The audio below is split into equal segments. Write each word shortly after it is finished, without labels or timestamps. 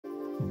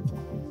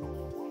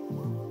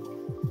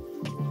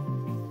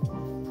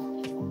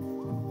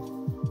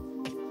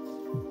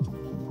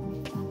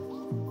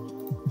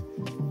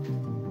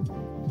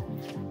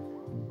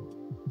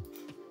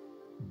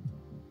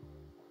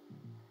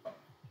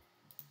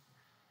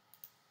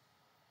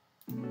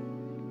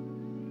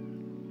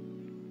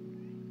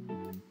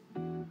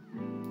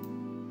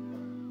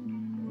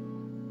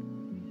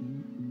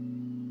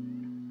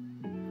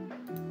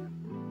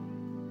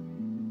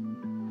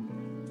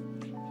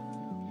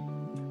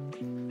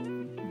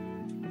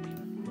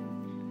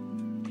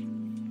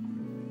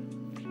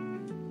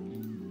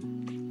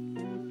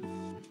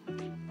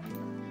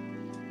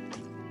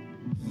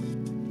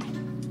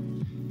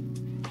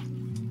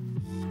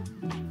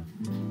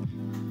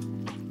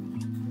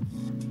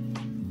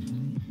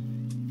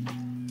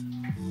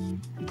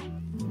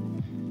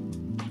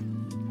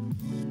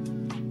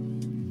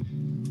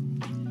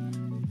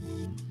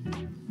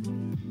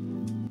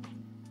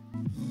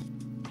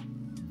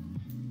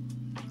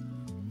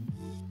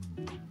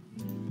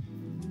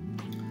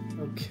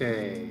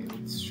Okay,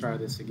 let's try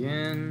this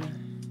again.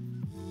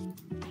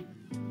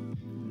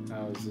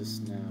 How is this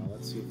now?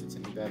 Let's see if it's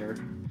any better.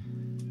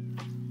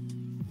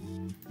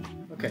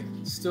 Okay,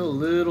 still a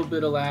little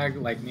bit of lag,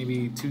 like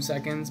maybe 2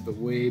 seconds, but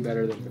way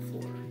better than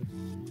before.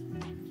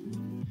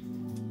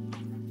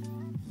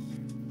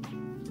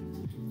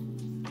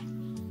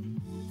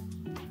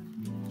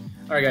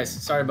 Alright guys,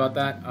 sorry about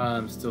that.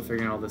 I'm still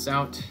figuring all this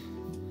out.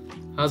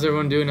 How's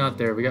everyone doing out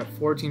there? We got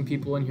 14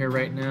 people in here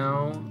right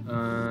now.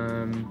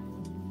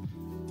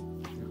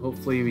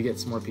 Hopefully we get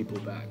some more people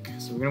back.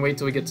 So we're gonna wait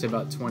till we get to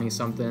about 20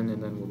 something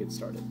and then we'll get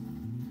started.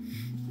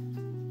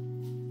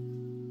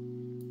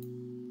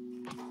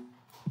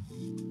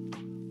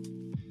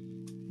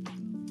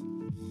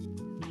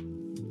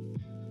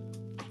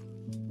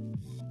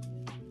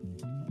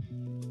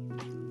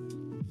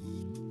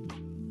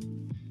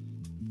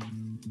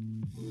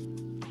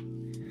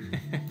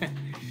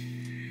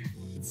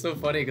 So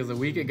funny because a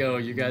week ago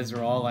you guys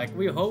were all like,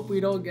 we hope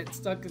we don't get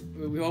stuck,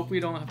 we hope we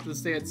don't have to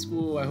stay at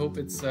school, I hope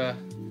it's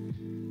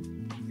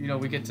you know,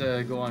 we get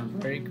to go on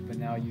break, but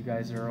now you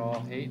guys are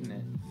all hating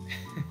it.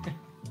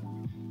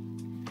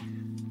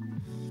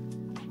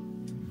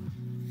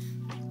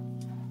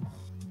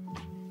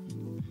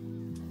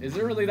 Is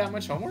there really that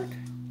much homework?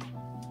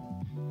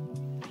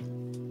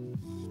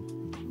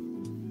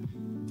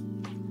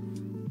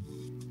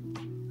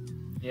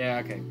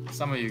 Yeah, okay,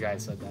 some of you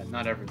guys said that,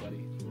 not everybody.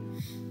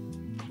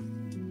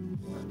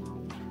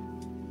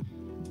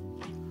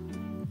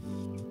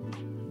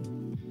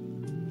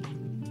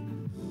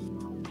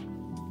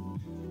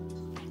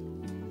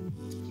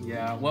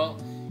 Yeah, well,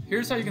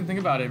 here's how you can think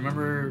about it.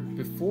 Remember,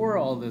 before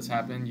all this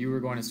happened, you were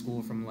going to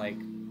school from like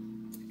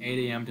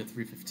 8 a.m. to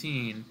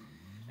 3:15,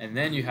 and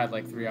then you had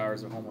like 3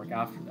 hours of homework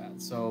after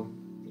that. So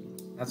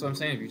that's what I'm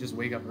saying. If you just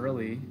wake up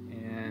early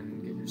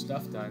and get your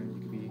stuff done, you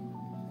could be,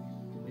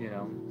 you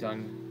know,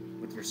 done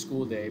with your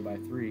school day by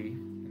 3,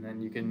 and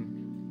then you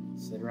can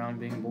sit around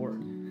being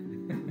bored.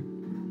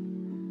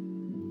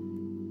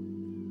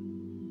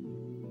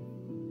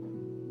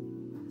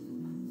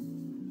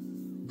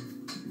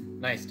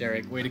 Nice,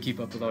 Derek. Way to keep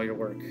up with all your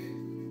work.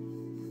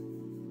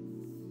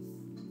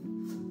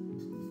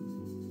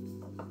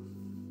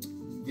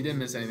 You didn't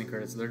miss anything,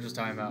 Curtis. They're just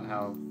talking about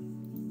how...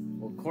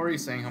 Well,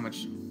 Corey's saying how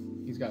much...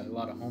 He's got a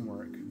lot of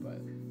homework, but...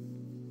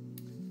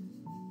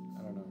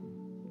 I don't know.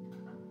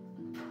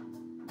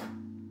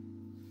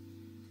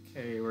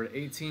 Okay, we're at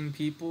 18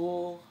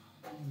 people.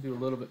 Do a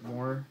little bit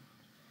more.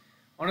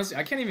 Honestly,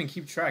 I can't even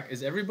keep track.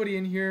 Is everybody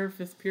in here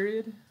 5th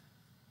period?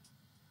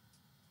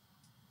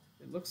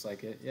 It looks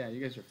like it. Yeah, you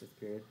guys are 5th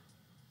period.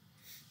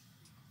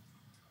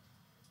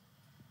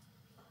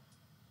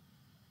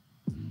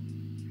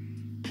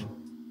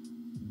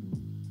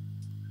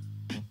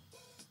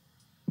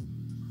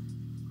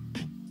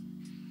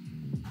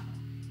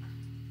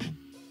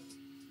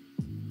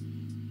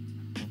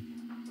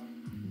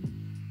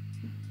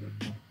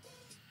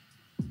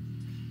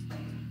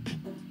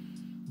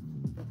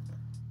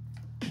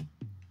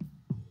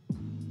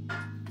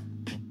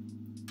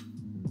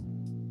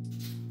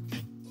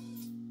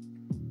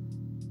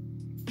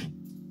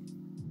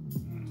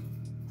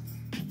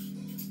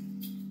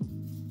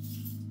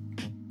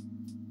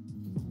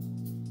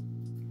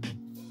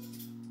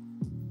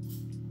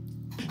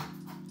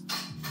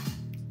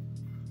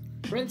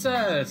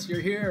 Princess, you're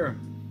here.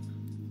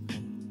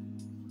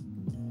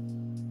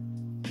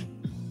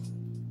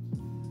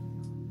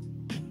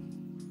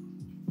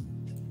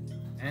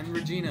 And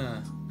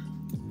Regina.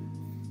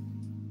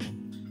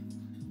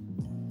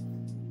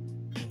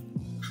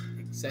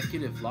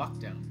 Executive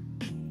lockdown.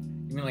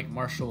 You mean like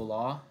martial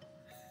law?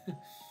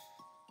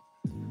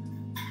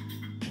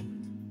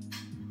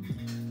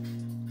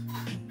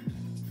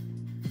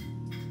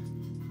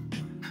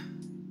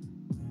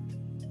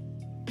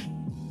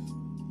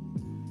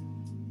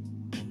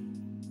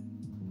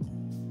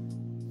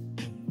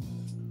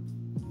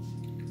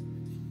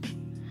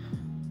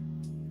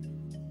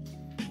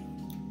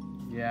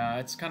 Yeah,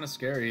 it's kind of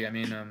scary. I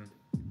mean,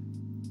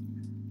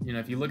 you know,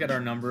 if you look at our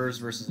numbers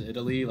versus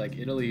Italy, like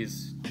Italy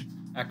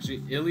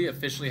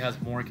officially has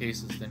more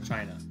cases than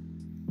China,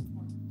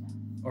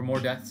 or more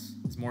deaths.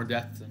 It's more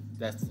deaths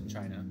than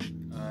China.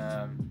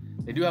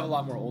 They do have a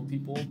lot more old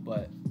people,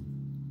 but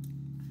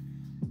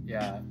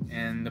yeah.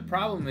 And the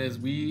problem is,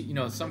 you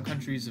know, some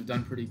countries have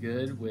done pretty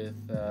good with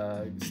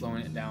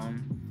slowing it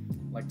down,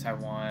 like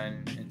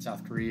Taiwan and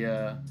South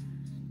Korea,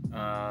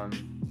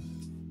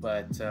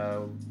 but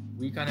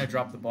we kind of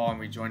dropped the ball and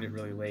we joined it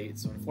really late.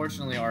 So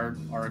unfortunately, our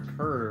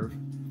curve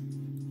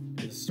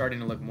is starting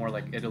to look more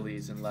like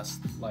Italy's and less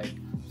like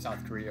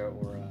South Korea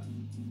or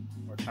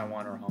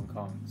Taiwan or Hong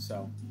Kong.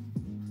 So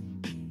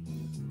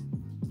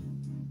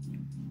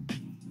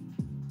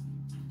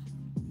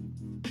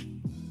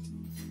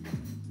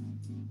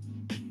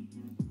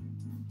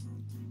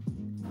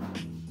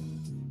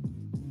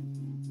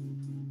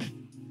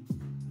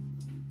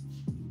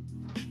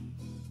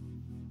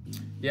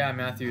yeah,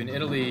 Matthew. In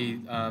Italy,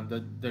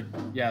 the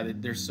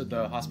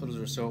hospitals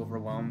are so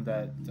overwhelmed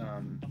that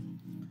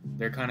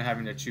they're kind of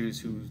having to choose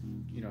who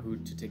who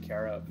to take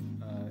care of.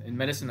 In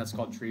medicine, that's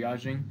called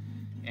triaging,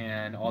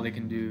 and all they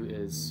can do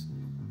is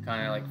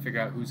kind of like figure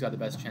out who's got the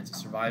best chance of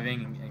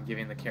surviving and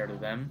giving the care to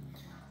them.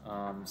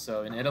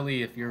 So in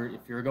Italy, if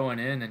you're going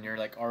in and you're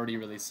like already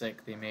really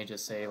sick, they may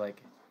just say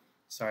like,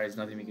 sorry, there's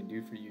nothing we can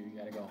do for you. You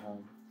gotta go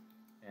home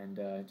and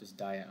just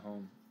die at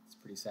home. It's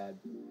pretty sad.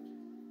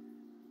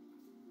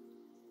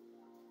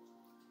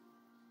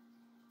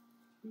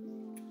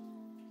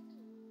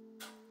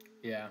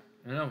 Yeah,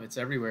 I know, it's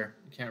everywhere.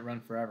 You can't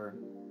run forever.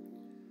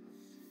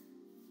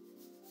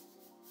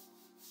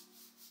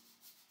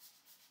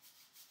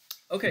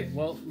 Okay,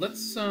 well,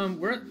 let's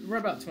we're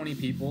about 20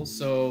 people,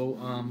 so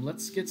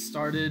let's get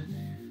started.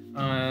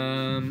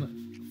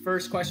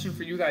 First question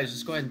for you guys,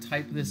 just go ahead and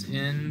type this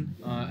in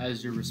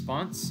as your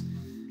response.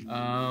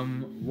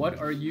 What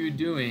are you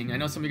doing? I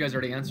know some of you guys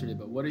already answered it,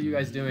 but what are you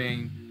guys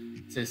doing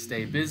to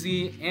stay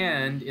busy?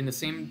 And in the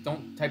same,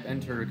 don't type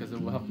enter because it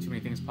will have too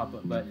many things pop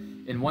up, but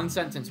in one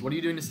sentence, what are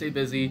you doing to stay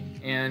busy?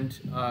 And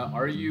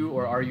are you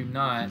or are you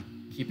not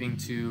keeping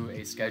to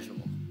a schedule?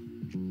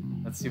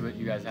 Let's see what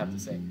you guys have to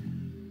say.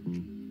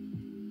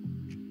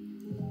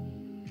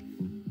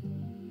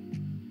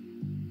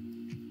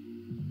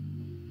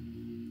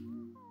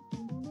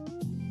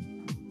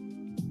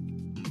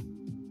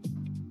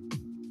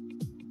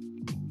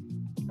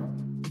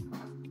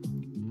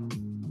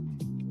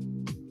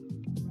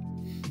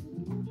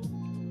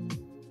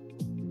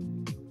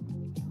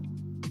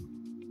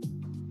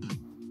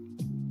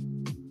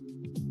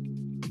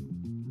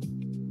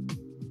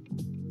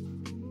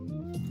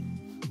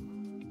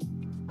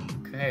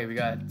 Okay, we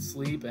got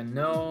sleep and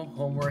no,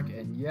 homework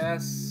and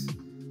yes,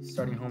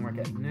 starting homework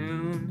at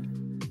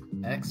noon,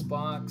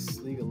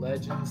 Xbox, League of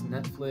Legends,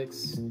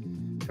 Netflix.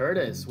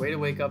 Curtis, way to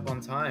wake up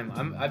on time.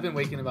 I've been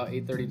waking about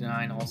 8:30 to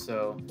 9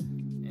 also,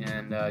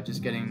 and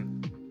just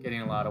getting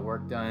a lot of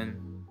work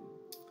done.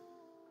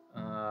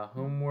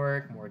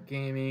 Homework, more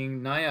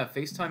gaming. Naya,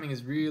 FaceTiming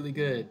is really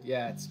good.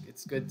 Yeah,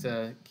 it's good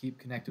to keep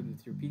connected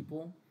with your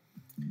people.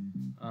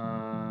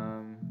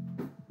 No,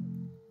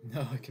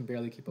 I can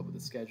barely keep up with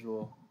the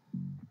schedule.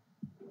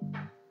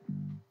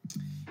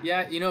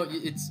 Yeah, you know,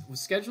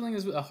 scheduling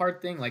is a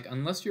hard thing. Like,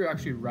 unless you're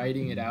actually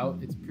writing it out,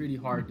 it's pretty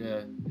hard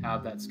to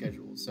have that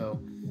schedule.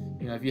 So,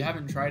 you know, if you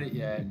haven't tried it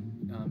yet,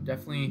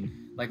 definitely,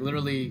 like,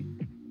 literally.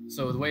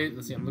 So the way,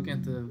 let's see, I'm looking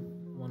at the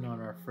one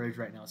on our fridge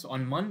right now. So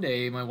on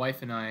Monday, my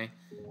wife and I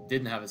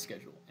didn't have a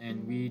schedule,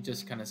 and we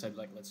just kind of said,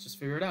 like, let's just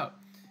figure it out.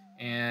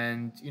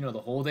 And, you know,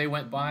 the whole day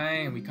went by,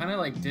 and we kind of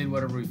like did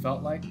whatever we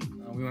felt like.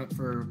 We went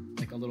for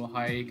like a little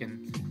hike,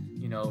 and,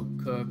 you know,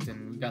 cooked,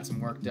 and we got some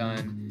work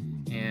done.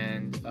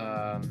 And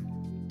I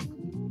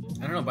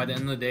don't know, by the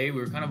end of the day, we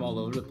were kind of all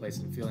over the place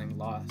and feeling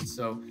lost.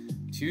 So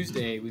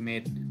Tuesday,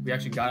 we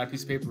actually got a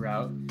piece of paper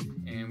out,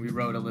 and we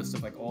wrote a list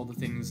of like all the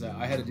things that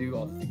I had to do,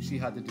 all the things she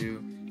had to do,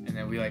 and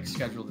then we like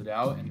scheduled it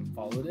out and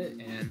followed it.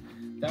 And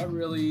that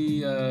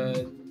really,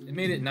 it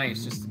made it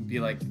nice just to be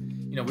like,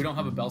 you know, we don't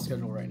have a bell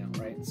schedule right now,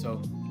 right?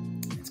 So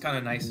it's kind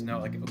of nice to know,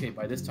 like, okay,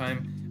 by this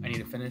time, I need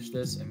to finish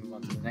this and move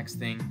on to the next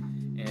thing.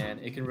 And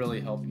it can really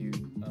help you,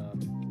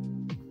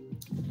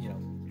 you know,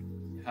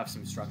 have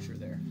some structure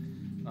there.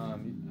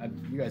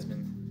 You guys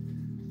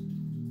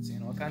been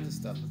saying all kinds of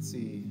stuff. Let's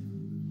see.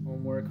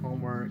 Homework,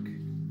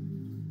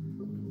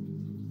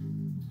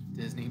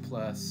 Disney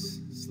Plus,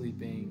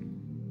 sleeping,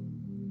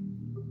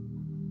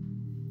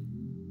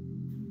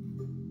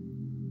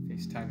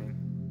 FaceTiming.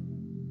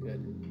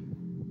 Good.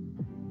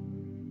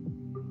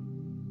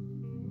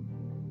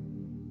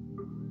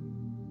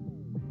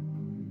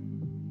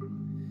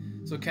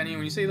 So Kenny,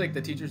 when you say like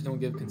the teachers don't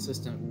give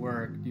consistent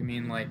work, do you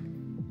mean like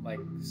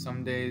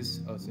some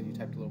days? Oh, so you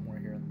typed a little more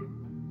here.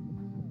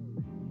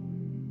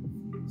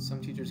 Some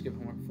teachers give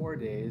homework 4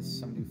 days,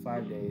 some do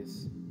 5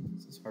 days.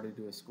 So it's hard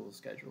to do a school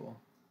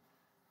schedule.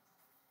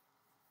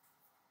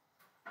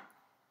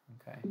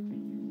 Okay.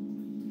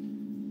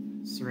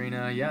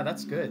 Serena, yeah,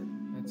 that's good.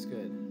 That's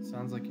good.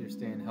 Sounds like you're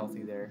staying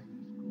healthy there.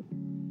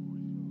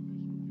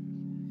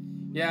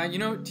 Yeah, you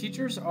know,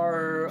 teachers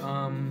are,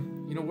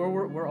 you know,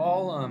 we're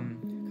all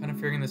kind of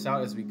figuring this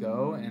out as we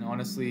go. And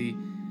honestly,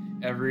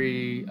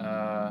 every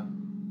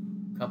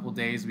couple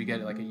days we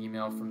get like an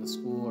email from the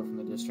school or from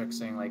the district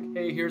saying like,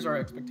 hey, here's our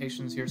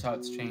expectations, here's how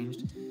it's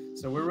changed.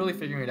 So we're really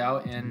figuring it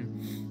out. And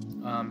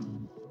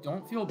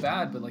don't feel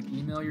bad, but like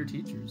email your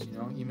teachers, you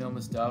know, email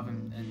Miss Dove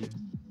and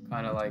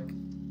kind of like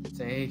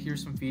say, hey,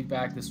 here's some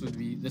feedback. This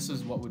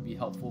is what would be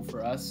helpful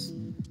for us.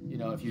 You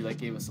know, if you like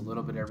gave us a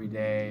little bit every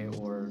day,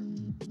 or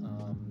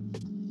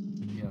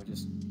you know,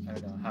 just, I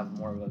don't know, have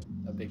more of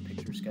a big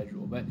picture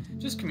schedule. But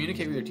just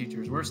communicate with your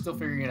teachers. We're still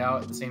figuring it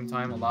out. At the same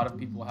time, a lot of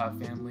people have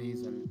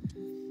families, and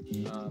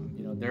you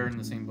know, they're in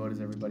the same boat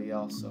as everybody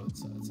else. So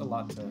it's a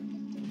lot to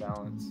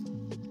balance.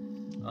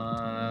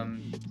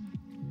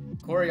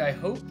 Corey, I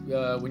hope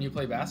when you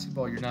play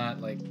basketball, you're not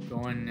like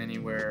going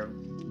anywhere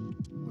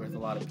with a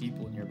lot of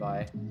people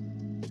nearby,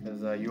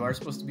 because you are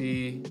supposed to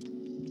be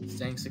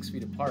staying 6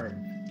 feet apart.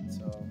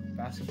 So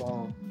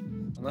basketball,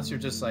 unless you're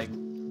just like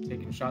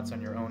taking shots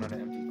on your own on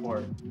an empty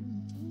court,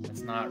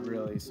 that's not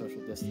really social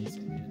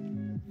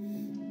distancing.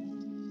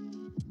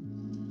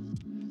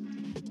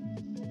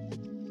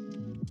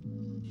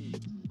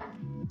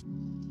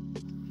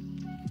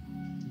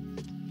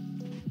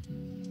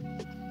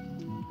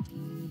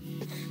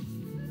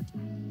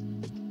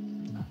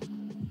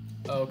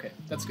 Okay,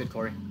 that's good,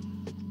 Corey.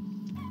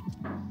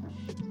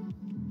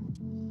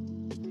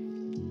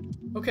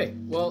 Okay,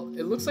 well,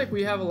 it looks like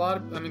we have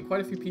quite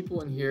a few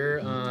people in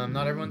here.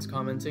 Not everyone's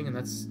commenting, and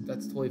that's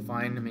totally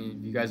fine. I mean,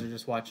 if you guys are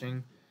just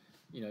watching,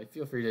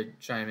 feel free to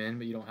chime in,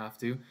 but you don't have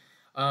to.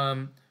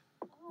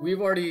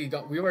 We've already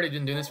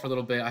been doing this for a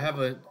little bit. I have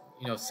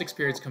 6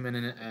 periods coming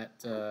in at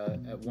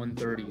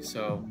 1:30,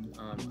 so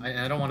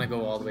I don't want to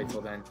go all the way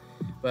till then.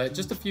 But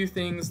just a few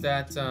things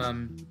that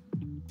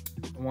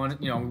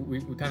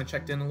we kind of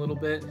checked in a little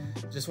bit.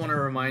 Just want to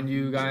remind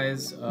you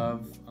guys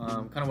of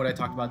kind of what I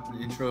talked about in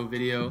the intro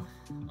video.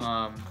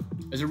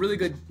 There's a really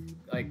good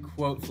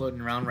quote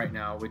floating around right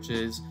now, which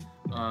is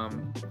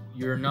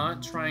you're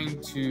not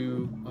trying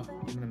to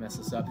I'm gonna mess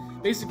this up.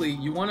 Basically,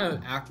 you want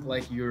to act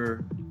like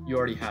you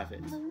already have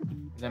it.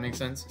 Does that make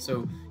sense?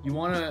 So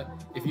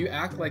if you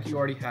act like you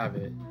already have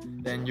it,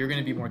 then you're going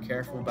to be more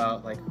careful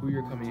about who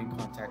you're coming in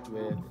contact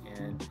with,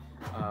 and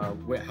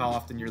how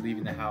often you're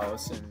leaving the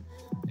house,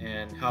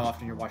 and how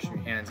often you're washing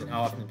your hands, and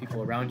how often the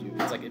people around you.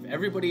 It's like if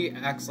everybody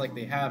acts like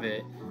they have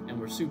it and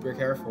we're super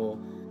careful,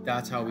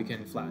 that's how we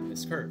can flatten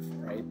this curve,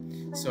 right?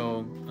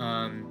 So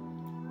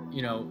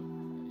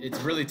it's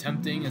really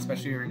tempting,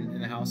 especially when you're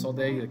in the house all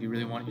day. You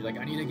really want,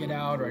 I need to get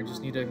out, or I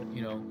just need to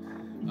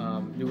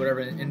do whatever.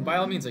 And by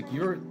all means,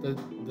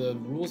 the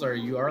rules are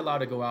you are allowed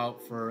to go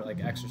out for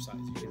exercise.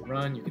 You can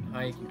run, you can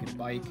hike, you can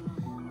bike.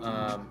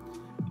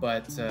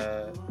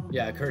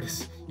 Yeah,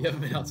 Curtis, you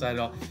haven't been outside at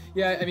all.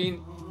 Yeah, I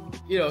mean,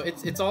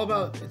 it's all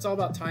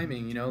about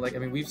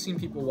timing. We've seen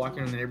people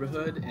walking in the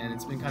neighborhood, and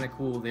it's been kind of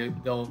cool.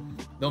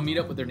 They'll meet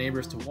up with their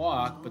neighbors to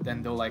walk, but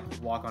then they'll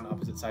walk on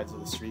opposite sides of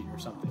the street or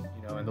something,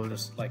 and they'll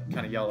just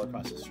kind of yell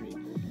across the street.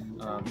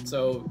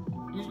 So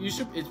you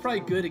should. It's probably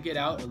good to get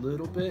out a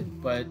little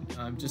bit, but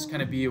just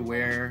kind of be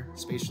aware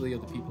spatially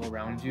of the people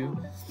around you,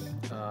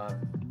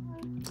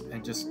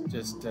 and just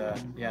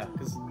yeah,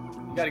 because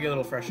you got to get a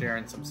little fresh air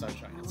and some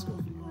sunshine. That's good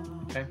for you.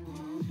 Okay.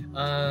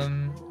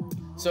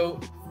 So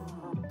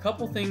a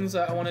couple things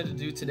I wanted to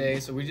do today.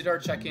 So we did our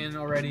check-in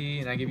already,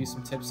 and I gave you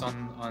some tips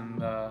on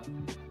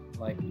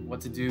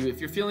what to do if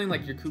you're feeling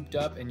like you're cooped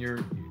up and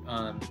you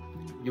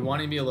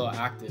want to be a little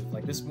active.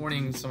 This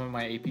morning, some of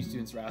my AP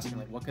students were asking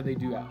what could they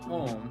do at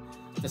home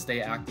to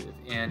stay active.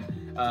 And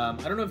I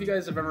don't know if you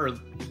guys have ever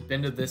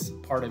been to this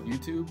part of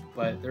YouTube,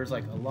 but there's a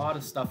lot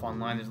of stuff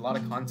online. There's a lot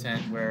of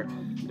content where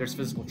there's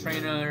physical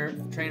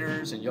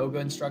trainers and yoga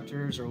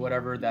instructors or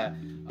whatever that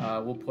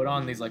will put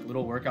on these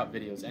little workout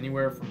videos,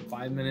 anywhere from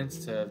 5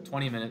 minutes to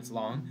 20 minutes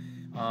long.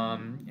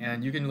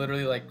 And you can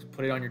literally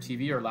put it on your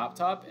TV or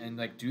laptop and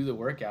do the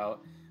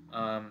workout.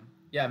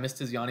 Yeah, Miss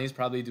Tiziani is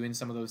probably doing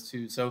some of those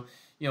too. So,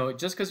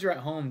 just because you're at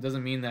home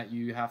doesn't mean that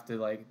you have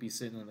to be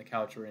sitting on the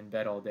couch or in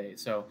bed all day.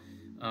 So,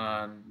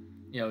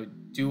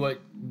 do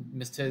what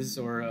Miss Tiz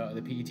or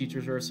the PE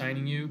teachers are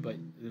assigning you. But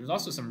there's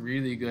also some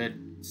really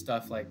good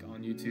stuff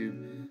on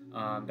YouTube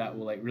that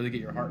will really get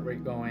your heart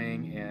rate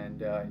going,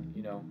 and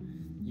you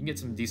can get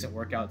some decent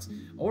workouts.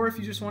 Or if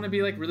you just want to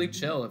be really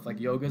chill, if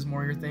yoga is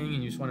more your thing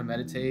and you just want to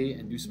meditate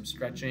and do some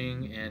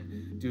stretching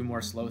and do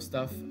more slow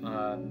stuff,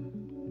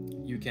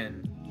 you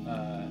can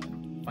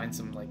find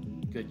some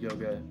good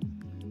yoga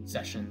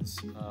sessions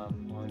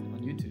on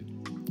YouTube.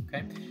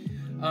 Okay.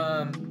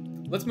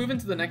 Let's move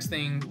into the next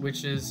thing,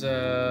 which is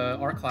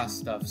our class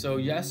stuff. So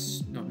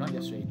not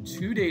yesterday,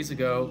 2 days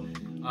ago,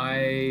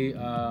 I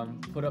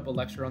put up a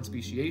lecture on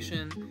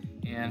speciation,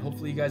 and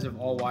hopefully you guys have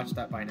all watched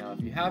that by now.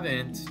 If you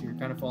haven't, you're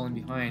kind of falling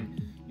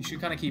behind. You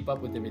should kind of keep up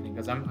with everything,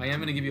 because I am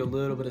going to give you a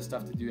little bit of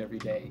stuff to do every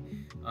day.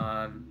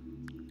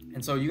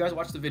 And so you guys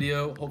watched the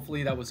video.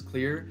 Hopefully that was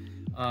clear.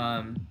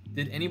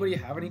 Did anybody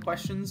have any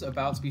questions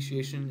about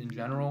speciation in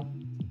general,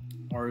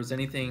 or is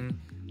anything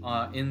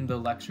in the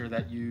lecture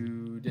that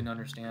you didn't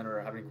understand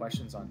or have any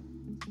questions on?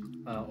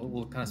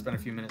 We'll kind of spend a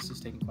few minutes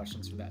just taking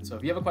questions for that. So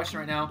if you have a question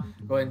right now,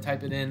 go ahead and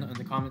type it in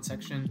the comment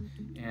section,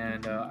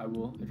 and I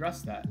will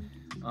address that.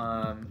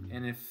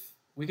 And if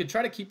we could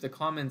try to keep the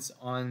comments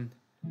on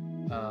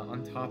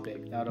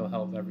topic, that'll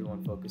help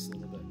everyone focus a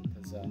little bit,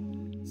 because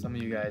some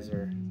of you guys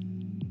are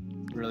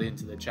really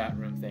into the chat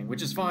room thing,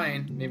 which is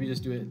fine. Maybe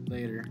just do it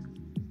later.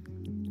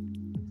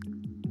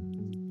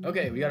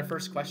 Okay, we got a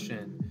first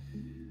question.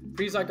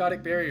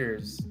 Pre-zygotic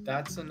barriers,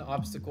 that's an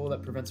obstacle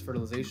that prevents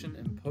fertilization,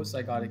 and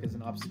post-zygotic is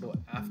an obstacle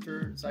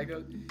after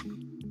zygote.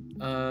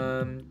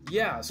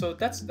 Yeah, so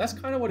that's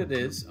kind of what it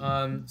is.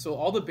 So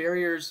all the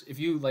barriers, if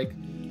you I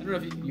don't know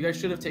if you guys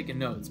should have taken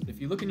notes, but if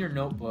you look in your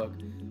notebook,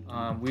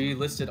 we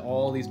listed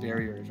all these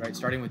barriers, right?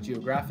 Starting with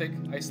geographic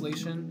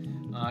isolation,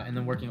 and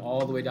then working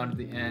all the way down to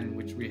the end,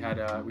 which we had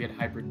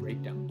hybrid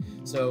breakdown.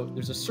 So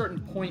there's a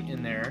certain point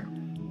in there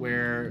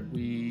where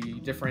we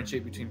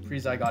differentiate between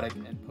pre-zygotic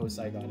and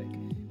post-zygotic,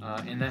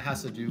 and that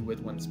has to do with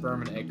when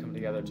sperm and egg come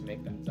together to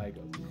make that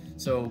zygote.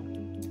 So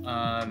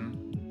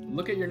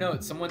look at your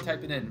notes. Someone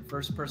type it in.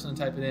 First person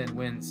to type it in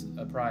wins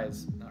a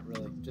prize. Not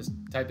really. Just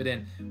type it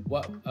in.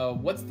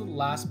 What's the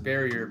last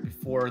barrier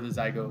before the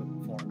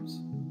zygote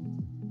forms?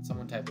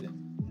 Someone type it in.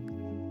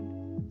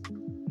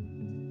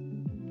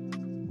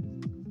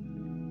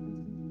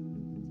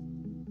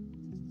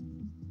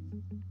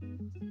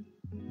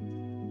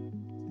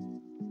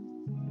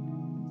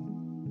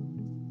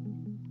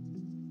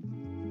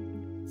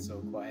 It's so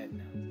quiet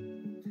now.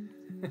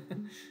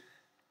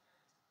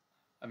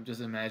 I'm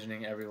just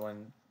imagining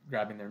everyone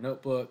grabbing their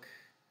notebook.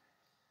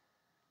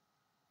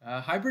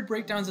 Hybrid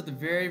breakdowns at the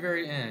very,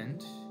 very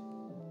end.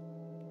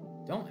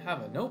 Don't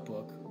have a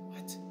notebook?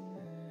 What?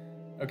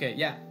 Okay,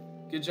 yeah.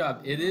 Good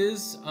job. It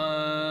is,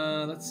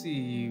 let's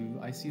see.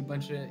 I see a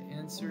bunch of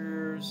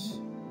answers.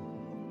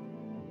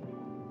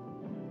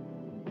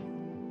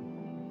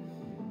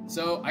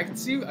 So I can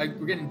see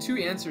we're getting 2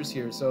 answers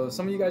here. So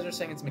some of you guys are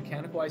saying it's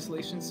mechanical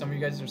isolation. Some of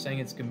you guys are saying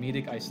it's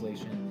gametic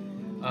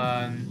isolation.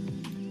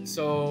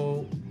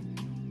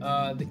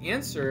 The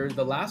answer,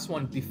 the last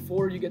one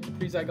before you get to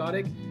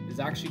prezygotic, is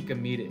actually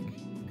gametic.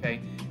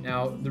 Okay.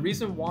 Now the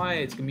reason why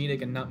it's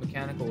gametic and not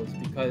mechanical is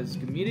because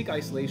gametic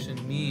isolation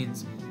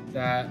means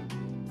that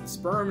the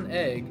sperm and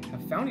egg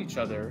have found each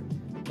other,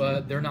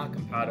 but they're not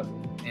compatible,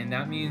 and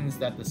that means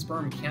that the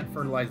sperm can't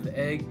fertilize the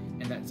egg,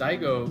 and that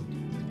zygote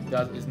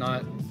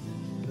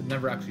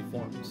never actually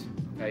forms.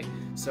 Okay,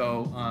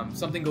 so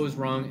something goes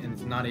wrong and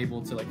it's not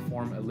able to like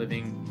form a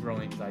living,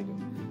 growing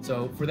zygote.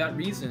 So for that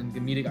reason,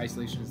 gametic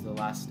isolation is the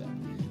last step,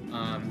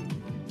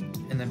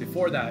 and then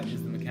before that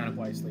is the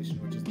mechanical isolation,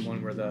 which is the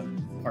one where the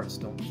parts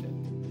don't fit.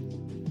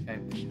 Okay,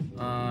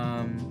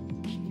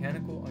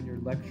 mechanical on your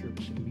lecture,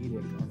 but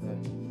gametic on the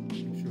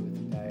picture with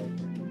the diagram.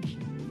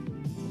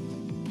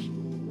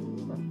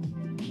 Huh.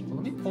 Well,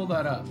 let me pull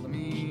that up. Let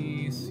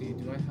me see.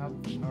 Do I have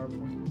the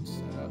PowerPoint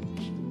set up?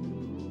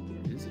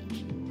 Where is it?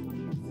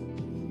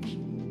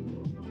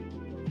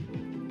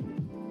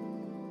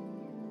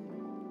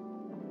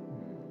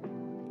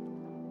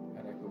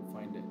 Gotta go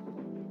find it.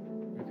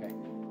 Okay.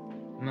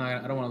 No,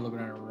 I don't want to look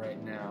at it right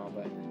now,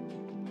 but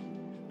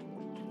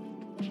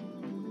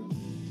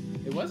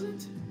it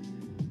wasn't?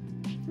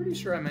 Pretty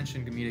sure I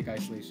mentioned gametic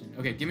isolation.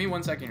 Okay, give me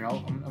 1 second here.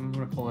 I'm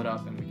going to pull it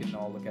up and we can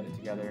all look at it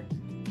together.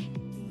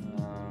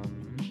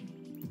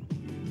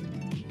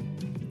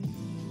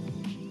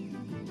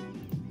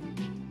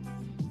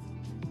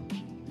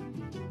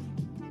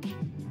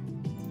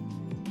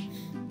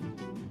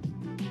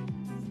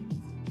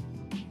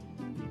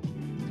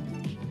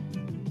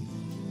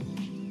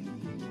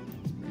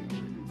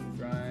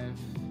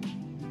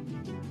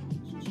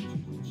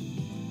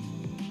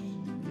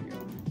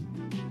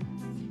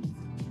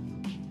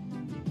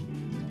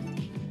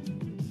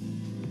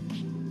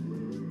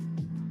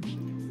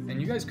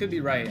 You guys could be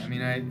right. I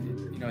mean,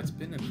 it's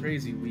been a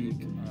crazy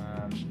week.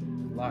 A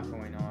lot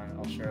going on.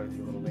 I'll share with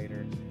you a little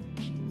later.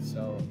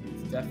 So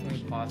it's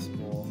definitely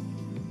possible.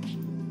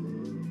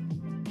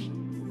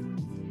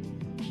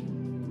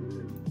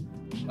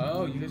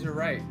 Oh, you guys are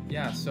right.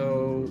 Yeah.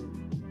 So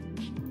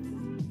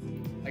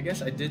I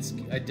guess I did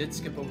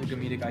skip over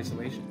gametic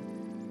isolation.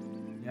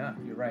 Yeah,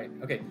 you're right.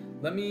 Okay,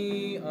 let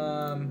me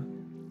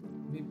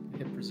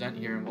hit present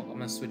here, and I'm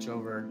gonna switch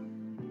over.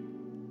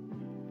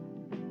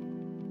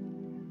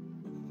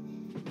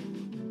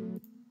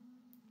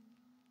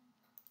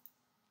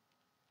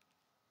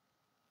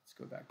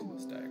 Go back to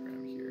this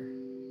diagram here.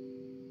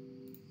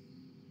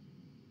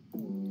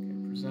 Okay,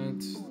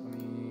 present. Let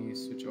me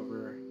switch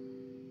over.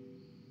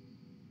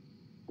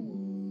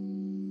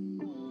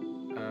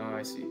 Oh,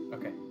 I see.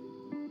 Okay.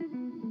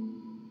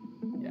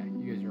 Yeah,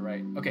 you guys are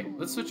right. Okay,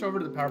 let's switch over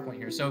to the PowerPoint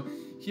here. So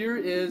here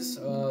is,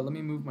 let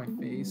me move my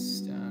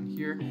face down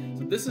here.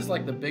 So this is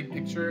like the big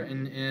picture,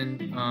 and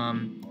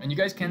you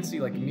guys can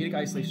see like gametic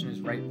isolation is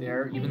right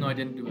there, even though I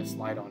didn't do a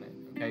slide on it.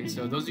 Okay,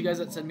 so those of you guys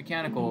that said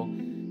mechanical,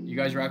 you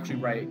guys are actually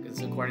right,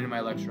 because according to my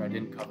lecture, I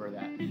didn't cover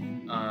that.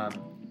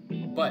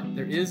 But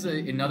there is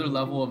another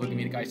level of a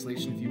gametic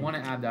isolation. If you want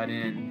to add that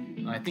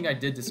in, I think I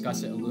did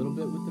discuss it a little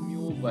bit with the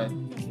mule, but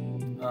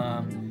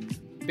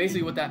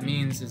basically what that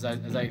means is,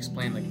 as I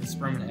explained, like the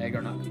sperm and egg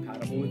are not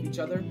compatible with each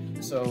other,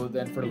 so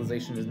that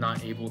fertilization is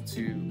not able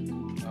to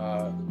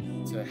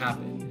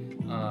happen.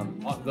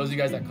 Those of you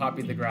guys that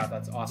copied the graph,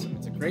 that's awesome.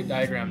 It's a great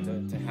diagram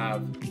to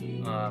have.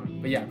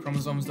 But yeah,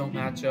 chromosomes don't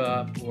match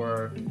up,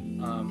 or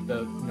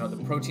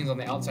the proteins on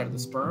the outside of the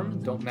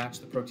sperm don't match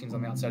the proteins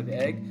on the outside of the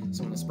egg.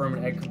 So when the sperm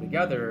and egg come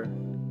together,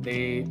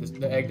 the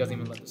egg doesn't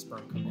even let the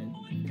sperm come in.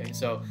 Okay,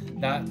 so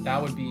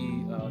that would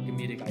be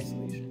gametic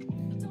isolation.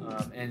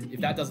 And if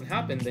that doesn't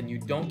happen, then you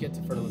don't get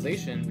to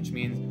fertilization, which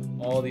means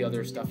all the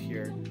other stuff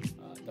here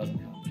doesn't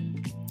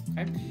happen.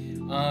 Okay.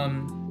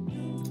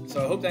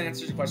 So I hope that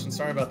answers your question.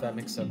 Sorry about that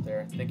mix-up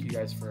there. Thank you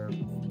guys for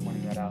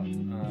pointing that out.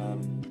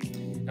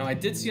 Now I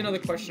did see another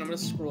question. I'm going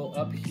to scroll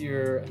up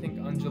here. I think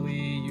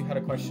Anjali, you had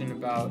a question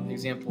about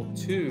example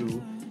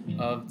 2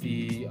 of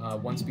the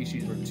one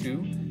species or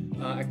two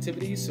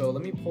activity. So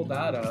let me pull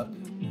that up.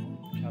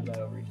 I have that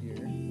over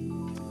here.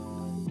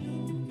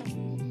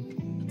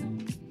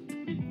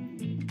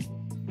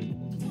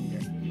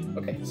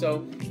 Okay,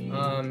 so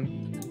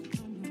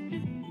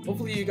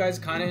hopefully you guys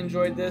kind of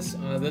enjoyed this.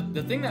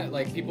 The thing that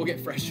like people get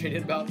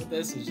frustrated about with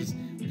this is just,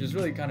 which is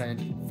really kind of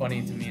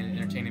funny to me and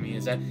entertaining me,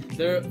 is that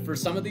for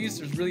some of these,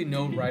 there's really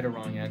no right or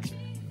wrong answer.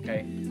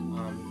 Okay,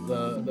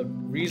 The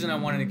reason I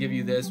wanted to give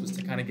you this was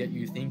to kind of get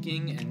you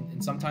thinking,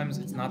 and sometimes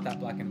it's not that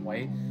black and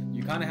white.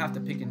 You kind of have to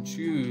pick and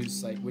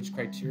choose like which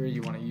criteria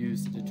you want to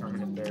use to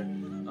determine if they're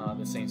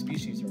the same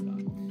species or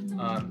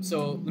not.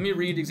 So let me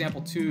read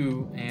example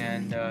 2,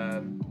 and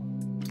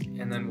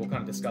then we'll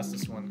kind of discuss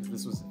this one, because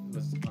this was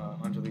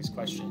Anjali's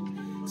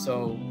question.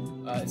 So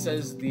it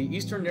says the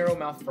eastern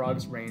narrow-mouthed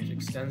frog's range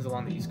extends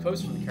along the east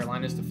coast from the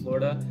Carolinas to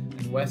Florida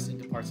and west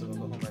into parts of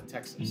Oklahoma and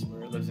Texas,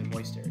 where it lives in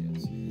moist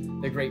areas.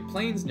 The Great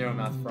Plains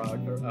narrow-mouthed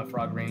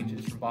frog range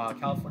is from Baja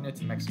California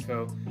to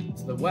Mexico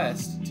to the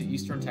west to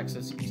eastern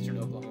Texas, eastern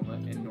Oklahoma,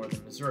 and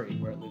northern Missouri,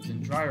 where it lives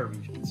in drier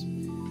regions.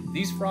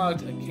 These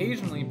frogs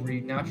occasionally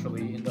breed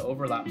naturally in the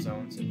overlap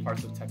zones in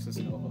parts of Texas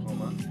and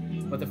Oklahoma,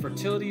 but the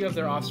fertility of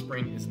their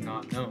offspring is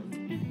not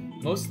known.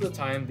 Most of the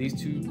time, these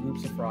two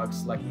groups of frogs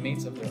select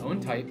mates of their own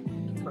type,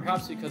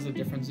 perhaps because of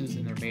differences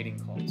in their mating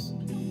calls.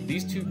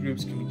 These two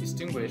groups can be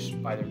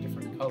distinguished by their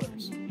different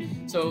colors.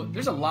 So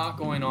there's a lot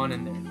going on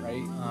in there,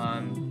 right?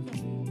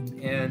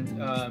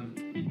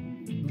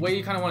 The way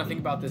you kind of want to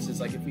think about this is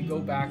like, if we go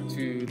back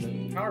to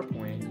the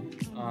PowerPoint,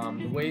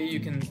 the way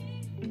you can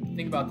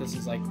think about this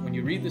is like, when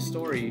you read the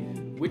story,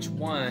 which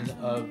one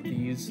of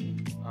these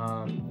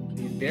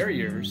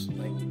barriers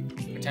like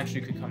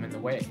potentially could come in the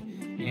way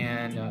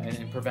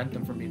and prevent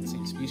them from being the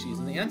same species?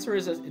 And the answer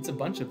is it's a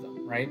bunch of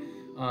them, right?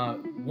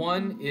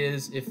 One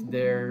is if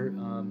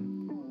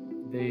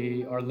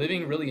they are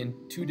living really in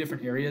two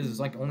different areas. There's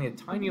like only a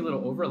tiny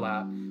little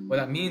overlap. What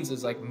that means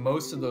is like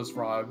most of those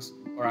frogs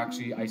are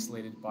actually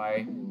isolated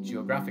by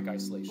geographic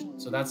isolation.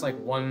 So that's like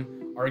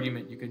one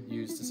argument you could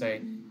use to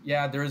say,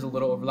 yeah, there is a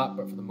little overlap,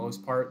 but for the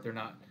most part, they're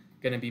not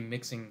going to be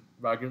mixing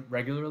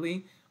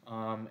regularly,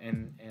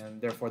 and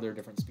therefore they're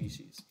different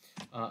species.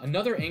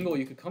 Another angle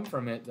you could come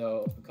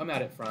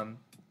at it from,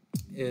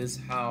 is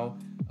how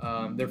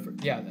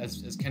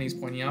as Kenny's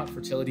pointing out,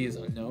 fertility is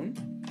unknown.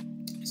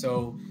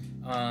 So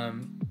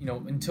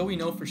until we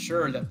know for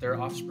sure that their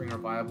offspring are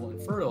viable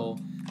and fertile,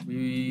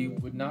 we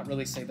would not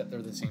really say that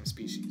they're the same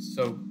species.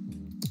 So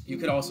you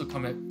could also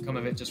come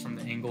of it just from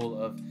the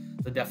angle of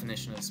the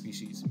definition of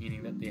species,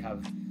 meaning that they have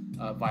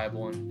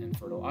viable and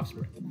fertile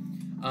offspring.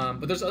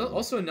 But there's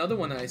also another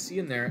one that I see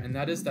in there, and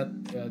that is that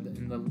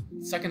in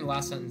the second to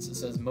last sentence, it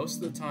says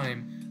most of the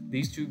time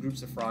these two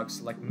groups of frogs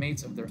select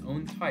mates of their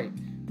own type,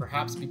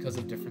 perhaps because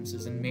of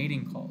differences in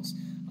mating calls.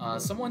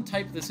 Someone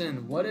typed this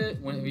in.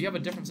 When you have a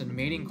difference in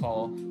mating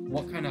call,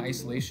 what kind of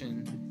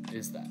isolation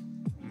is that?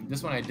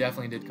 This one I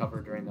definitely did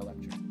cover during the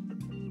lecture.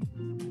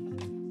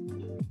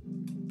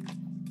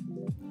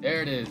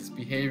 There it is,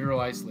 behavioral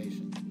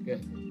isolation.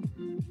 Good.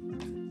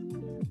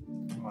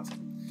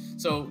 Awesome.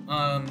 So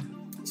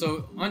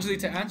Anjali,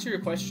 to answer your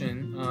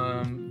question,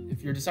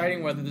 if you're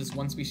deciding whether this is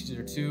one species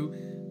or two,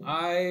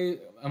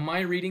 on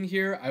my reading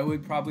here, I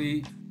would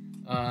probably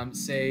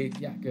say,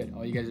 yeah, good.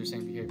 All you guys are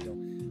saying behavioral.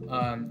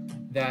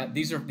 That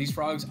these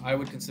frogs I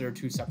would consider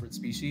two separate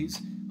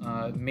species,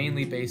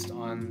 mainly based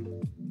on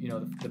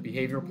the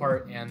behavior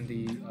part and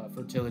the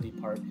fertility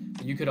part.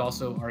 But you could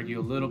also argue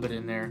a little bit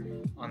in there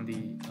on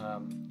the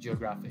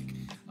geographic.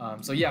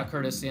 So yeah,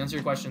 Curtis, to answer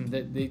your question,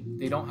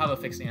 they don't have a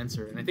fixed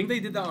answer, and I think they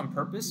did that on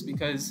purpose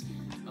because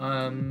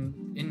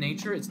in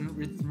nature it's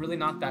really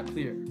not that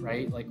clear,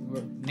 right? Like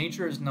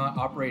nature is not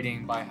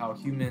operating by how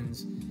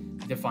humans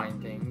define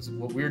things.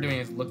 What we're doing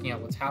is looking at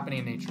what's happening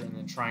in nature and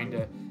then trying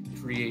to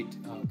create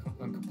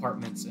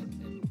compartments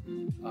and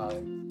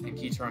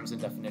key terms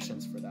and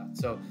definitions for that.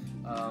 So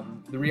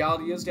the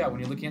reality is, yeah, when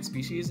you're looking at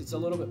species, it's a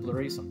little bit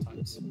blurry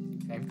sometimes.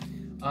 Okay.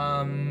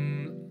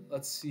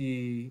 Let's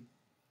see.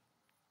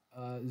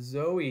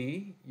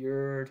 Zoe,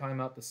 you're talking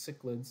about the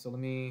cichlids, so let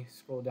me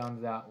scroll down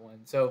to that one.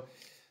 So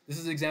this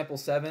is example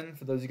 7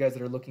 for those of you guys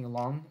that are looking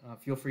along.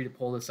 Feel free to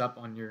pull this up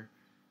on your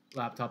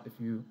laptop if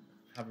you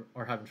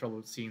are having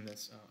trouble seeing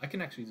this. I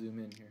can actually zoom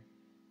in here.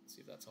 Let's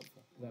see if that's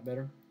helpful. Is that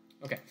better?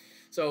 Okay.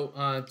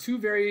 So two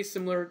very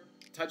similar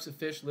types of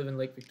fish live in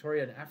Lake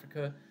Victoria in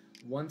Africa.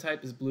 One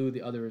type is blue,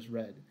 the other is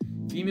red.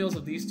 Females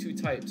of these two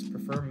types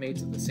prefer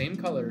mates of the same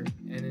color,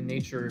 and in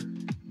nature,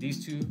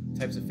 these two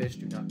types of fish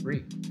do not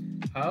breed.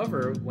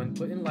 However, when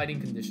put in lighting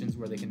conditions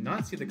where they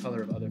cannot see the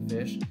color of other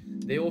fish,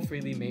 they will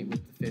freely mate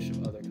with the fish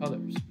of other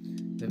colors.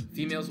 The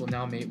females will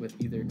now mate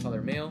with either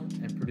color male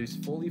and produce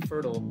fully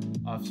fertile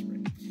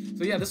offspring.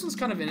 So yeah, this was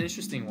kind of an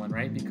interesting one,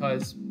 right?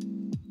 Because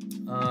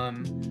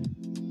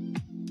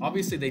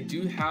obviously they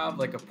do have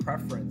like a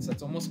preference.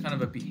 That's almost kind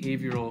of a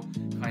behavioral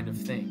kind of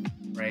thing,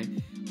 right?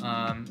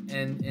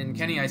 And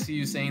Kenny, I see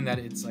you saying that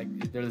it's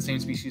like they're the same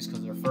species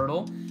because they're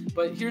fertile.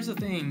 But here's the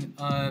thing,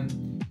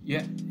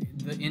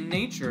 in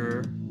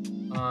nature,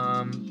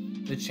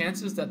 the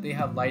chances that they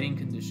have lighting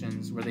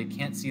conditions where they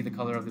can't see the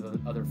color of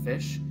the other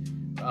fish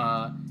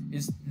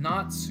is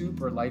not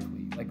super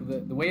likely. Like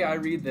the way I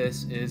read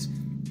this is,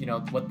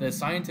 what the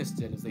scientists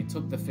did is they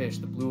took the fish,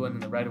 the blue one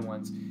and the red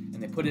ones,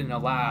 and they put it in a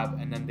lab,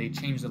 and then they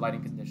changed the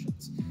lighting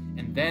conditions.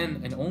 And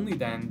then, and only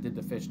then, did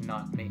the fish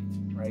not mate,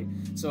 right?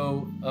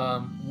 So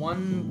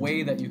one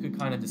way that you could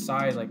kind of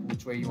decide like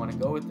which way you want to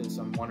go with this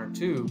on 1 or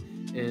 2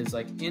 is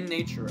like in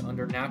nature,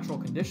 under natural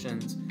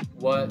conditions,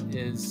 what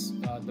is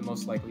the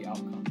most likely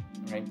outcome,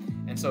 right?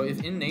 And so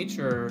if in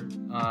nature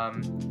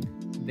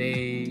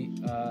they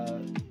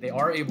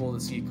are able to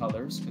see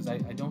colors, because I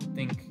don't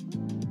think,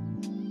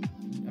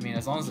 I mean,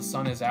 as long as the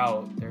sun is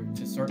out, they're,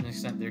 to a certain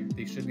extent,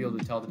 they should be able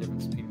to tell the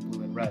difference between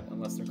blue and red,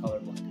 unless they're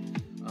colorblind.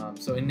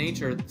 So in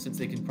nature, since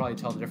they can probably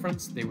tell the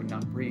difference, they would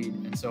not breed.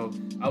 And so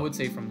I would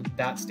say from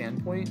that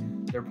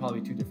standpoint, they're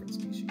probably 2 different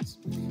species.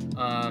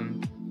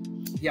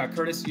 Yeah,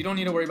 Curtis, you don't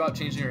need to worry about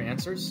changing your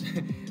answers.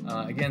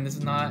 Again, this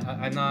is not,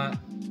 I'm not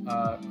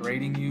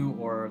grading you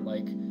or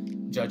like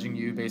judging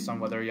you based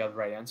on whether you have the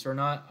right answer or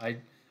not.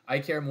 I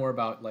care more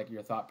about like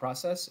your thought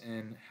process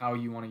and how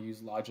you want to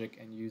use logic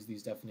and use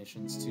these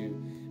definitions to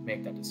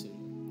make that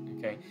decision.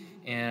 Okay,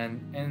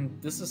 and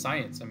this is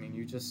science. I mean,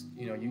 you just,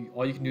 you know,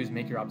 all you can do is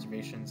make your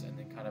observations and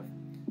then kind of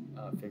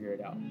figure it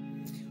out.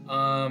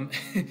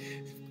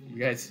 You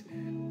guys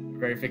are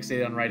very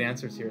fixated on right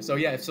answers here. So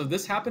yeah, so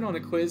this happened on a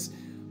quiz.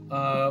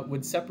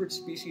 Would separate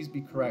species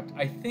be correct?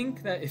 I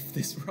think that if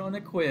this were on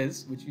a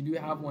quiz, which you do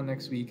have one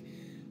next week,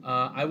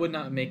 I would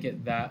not make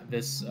it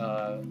this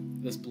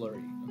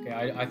blurry.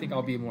 Okay, I think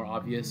I'll be more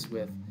obvious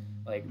with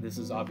like this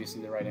is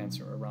obviously the right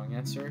answer or wrong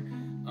answer.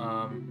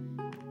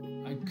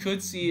 I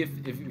could see if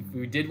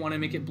we did want to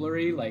make it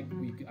blurry, like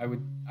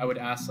I would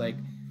ask like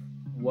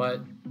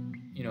what,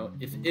 you know,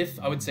 if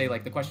I would say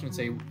like the question would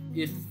say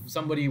if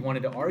somebody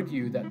wanted to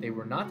argue that they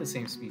were not the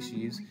same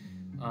species,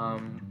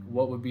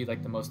 what would be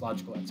like the most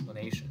logical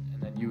explanation,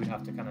 and then you would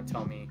have to kind of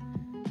tell me,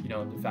 you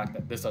know, the fact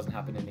that this doesn't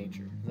happen in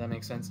nature. Does that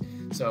make sense?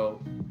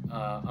 So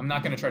I'm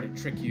not going to try to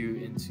trick you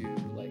into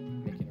like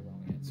making a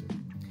wrong answer.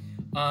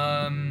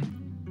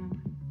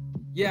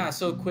 Yeah,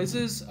 so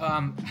quizzes,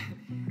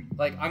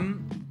 like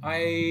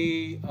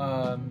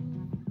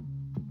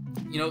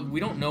you know, we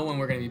don't know when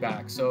we're going to be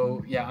back.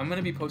 So yeah, I'm going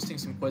to be posting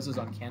some quizzes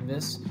on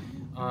Canvas.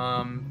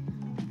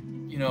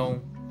 You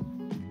know,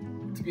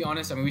 to be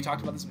honest, I mean, we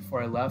talked about this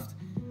before I left.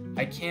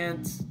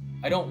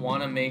 I don't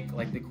want to make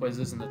like the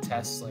quizzes and the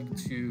tests like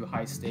too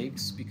high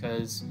stakes,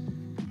 because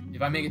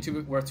if I make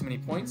it worth too many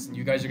points, then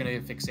you guys are going to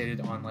get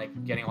fixated on like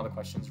getting all the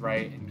questions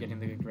right and getting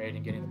the good grade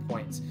and getting the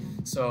points.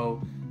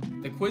 So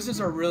the quizzes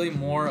are really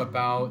more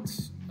about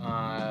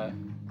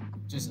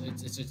just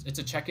it's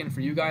a check-in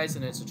for you guys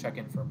and it's a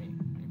check-in for me.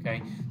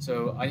 Okay,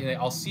 so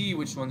I'll see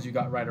which ones you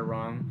got right or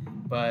wrong,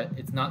 but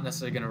it's not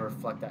necessarily going to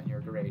reflect that in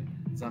your grade.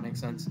 Does that make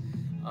sense?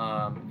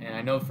 And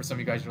I know for some of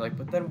you guys are like,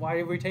 but then why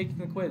are we taking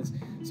the quiz?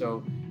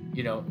 So,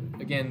 you know,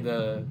 again,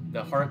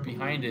 the heart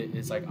behind it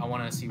is like, I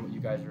want to see what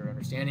you guys are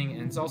understanding,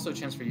 and it's also a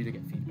chance for you to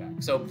get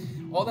feedback. So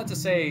all that to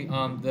say,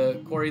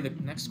 Corey, the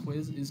next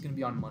quiz is going to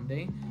be on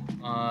Monday,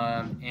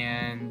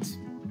 and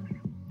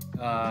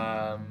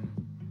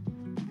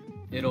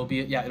it'll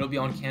be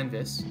on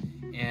Canvas,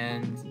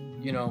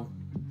 and you know,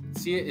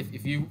 see it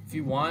if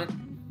you want,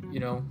 you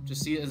know,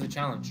 just see it as a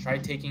challenge. Try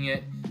taking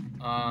it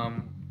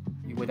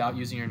without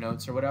using your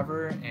notes or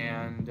whatever,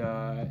 and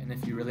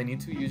if you really need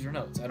to, use your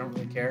notes. I don't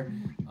really care.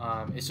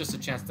 It's just a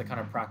chance to kind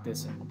of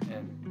practice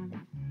and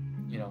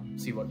you know,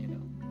 see what you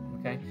know.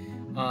 Okay.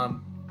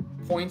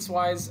 Points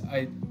wise,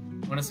 I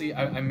honestly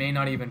I may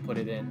not even put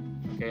it in.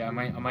 Okay, I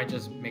might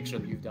just make sure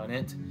that you've done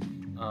it.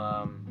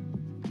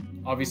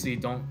 Obviously,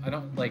 I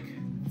don't like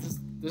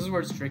this is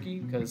where it's tricky,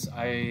 because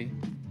I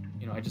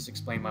just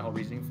explained my whole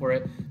reasoning for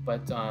it,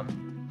 but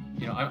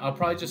you know, I'll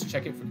probably just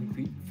check it for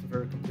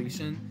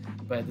completion,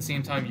 but at the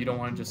same time, you don't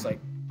want to just like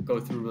go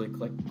through really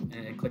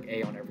click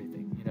A on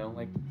everything. You know,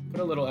 like put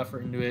a little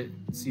effort into it,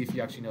 see if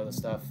you actually know the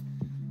stuff.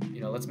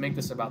 You know, let's make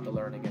this about the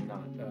learning and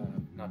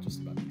not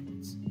just about the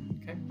points.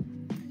 Okay.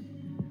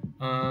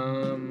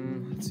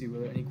 Let's see, were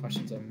there any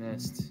questions I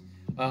missed?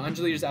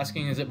 Anjali is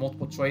asking, is it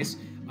multiple choice?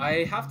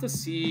 I have to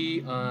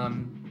see. I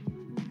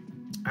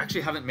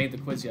actually haven't made the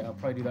quiz yet. I'll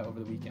probably do that over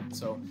the weekend.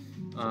 So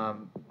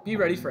be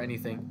ready for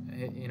anything.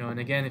 You know, and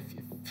again, if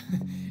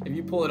if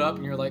you pull it up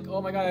and you're like,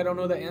 oh my god, I don't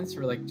know the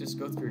answer, like just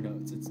go through your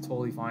notes. It's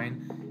totally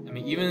fine. I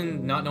mean,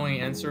 even not knowing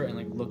the answer and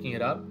like looking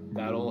it up,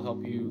 that'll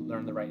help you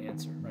learn the right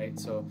answer, right?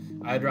 So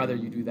I'd rather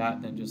you do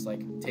that than just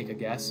like take a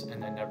guess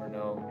and then never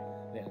know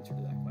the answer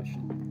to that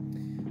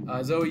question.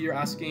 Zoe, you're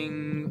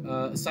asking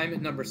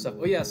assignment number stuff.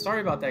 Oh yeah,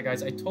 sorry about that,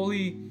 guys. I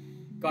totally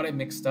got it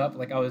mixed up.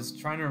 Like I was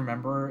trying to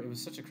remember. It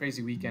was such a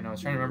crazy weekend. I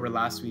was trying to remember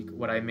last week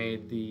what I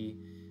made the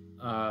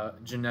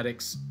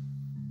genetics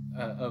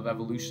of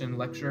evolution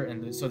lecture,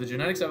 and so the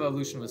genetics of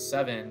evolution was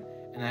 7,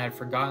 and I had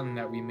forgotten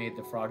that we made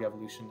the frog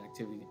evolution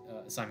activity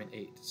assignment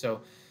 8.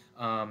 So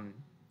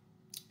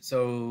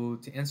so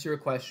to answer your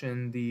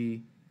question,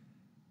 the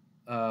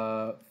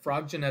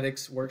frog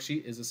genetics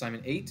worksheet is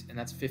assignment 8, and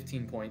that's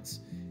 15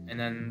 points. And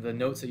then the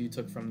notes that you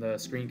took from the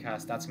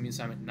screencast, that's gonna be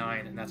assignment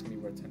 9, and that's gonna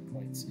be worth 10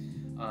 points.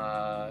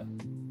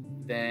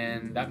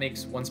 Then that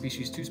makes 1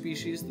 species 2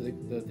 species,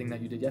 the thing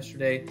that you did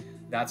yesterday.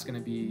 That's going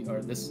to be,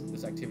 or this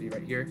activity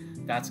right here,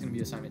 that's going to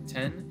be assignment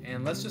 10.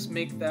 And let's just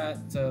make that,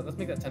 let's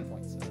make that 10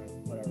 points.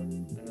 Whatever. I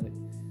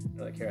don't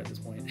really care. care at this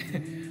point.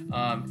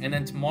 And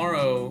then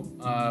tomorrow,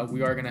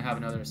 we are going to have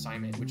another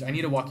assignment, which I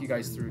need to walk you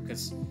guys through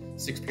because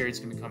 6 periods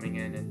can be coming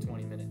in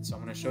 20 minutes. So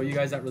I'm going to show you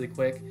guys that really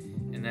quick,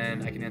 and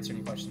then I can answer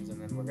any questions,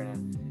 and then we're going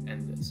to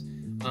end this.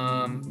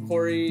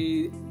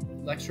 Corey,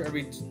 lecture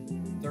every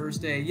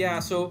Thursday. Yeah,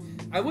 so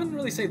I wouldn't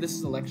really say this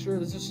is a lecture.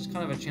 This is just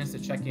kind of a chance to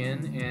check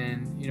in,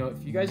 and you know,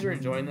 if you guys are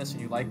enjoying this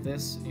and you like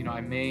this, you know,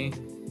 I may,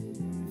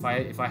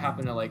 if I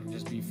happen to like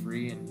just be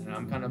free and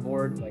I'm kind of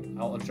bored, like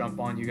I'll jump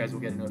on, you guys will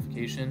get a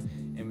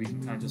notification, and we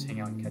can kind of just hang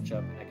out and catch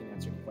up, and I can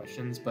answer any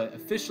questions. But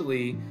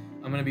officially,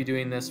 I'm going to be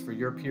doing this for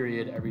your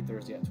period every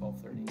Thursday at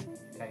 12:30.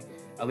 Okay,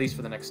 at least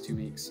for the next 2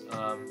 weeks.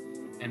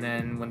 And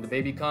then when the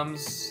baby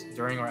comes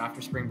during or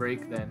after spring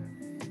break, then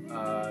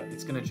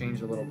it's going to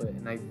change a little bit.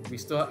 And I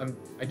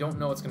don't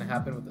know what's going to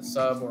happen with the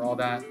sub or all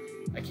that.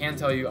 I can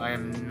tell you I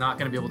am not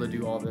going to be able to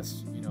do all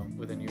this, you know,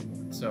 with a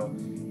newborn. So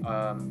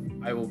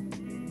I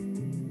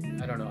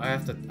don't know. I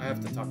have to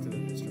talk to the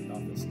district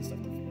office and stuff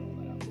to figure all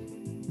that out.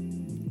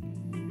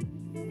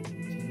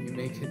 Can you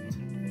make it?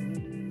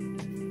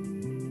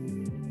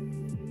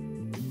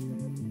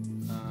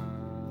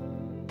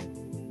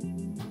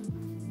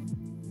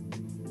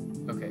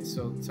 Okay,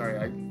 so sorry.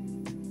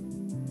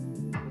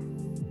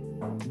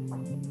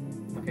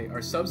 Okay,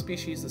 are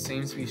subspecies the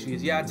same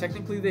species? Yeah,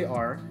 technically they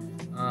are,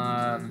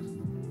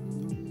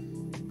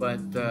 but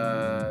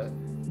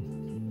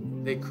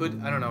they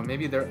could, I don't know,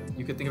 maybe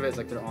you could think of it as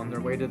like they're on their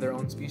way to their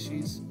own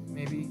species,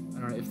 maybe. I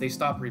don't know, if they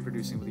stop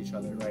reproducing with each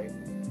other, right?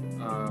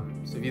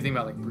 So if you think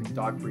about like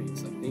dog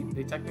breeds, like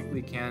they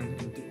technically can,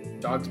 and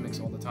dogs mix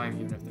all the time,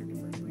 even if they're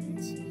different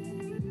breeds.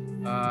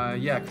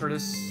 Yeah,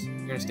 Curtis,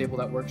 you're gonna staple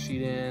that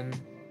worksheet in.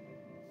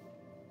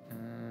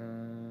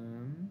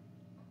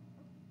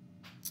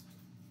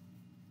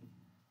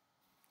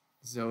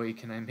 Zoe,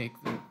 can I make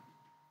the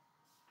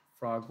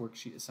frog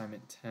worksheet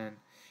assignment 10?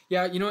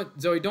 Yeah, you know what,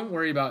 Zoe, don't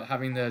worry about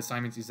having the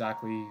assignments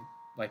exactly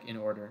like in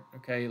order,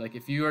 okay? Like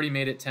if you already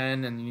made it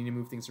 10 and you need to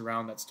move things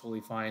around, that's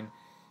totally fine.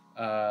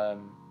 As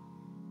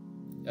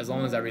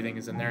long as everything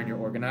is in there and you're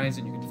organized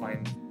and you can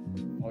find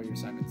all your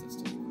assignments, that's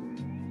totally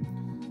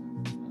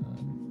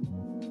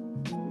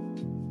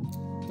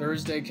cool.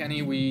 Thursday,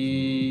 Kenny,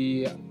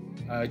 we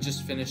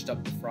just finished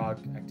up the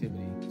frog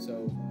activity,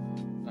 so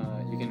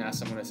you can ask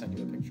someone to send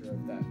you a picture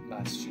of that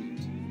last sheet.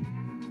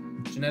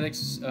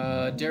 Genetics,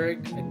 Derek,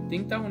 I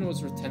think that one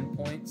was worth 10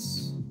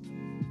 points.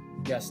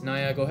 Yes,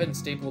 Naya, go ahead and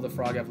staple the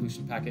frog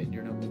evolution packet in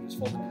your notebook. Just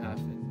fold it in half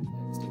and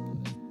staple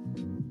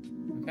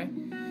it. Okay?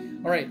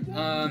 All right,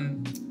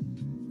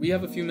 we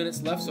have a few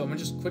minutes left, so I'm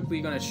just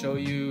quickly going to show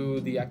you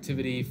the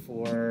activity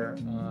for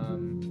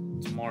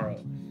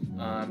tomorrow.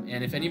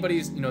 And if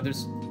anybody's, you know,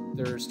 there's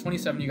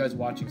 27 of you guys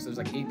watching, so there's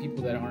like 8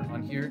 people that aren't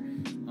on here.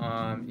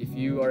 If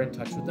you are in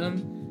touch with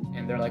them,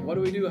 and they're like, what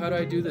do we do? How do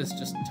I do this?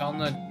 Just tell them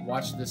to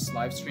watch this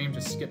live stream.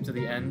 Just skip to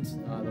the end,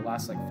 the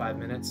last like 5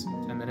 minutes,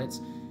 10 minutes,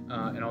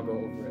 and I'll go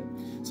over it.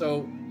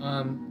 So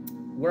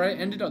where I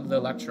ended up the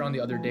lecture on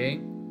the other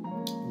day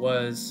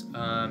was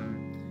on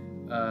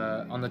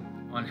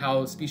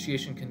how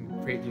speciation can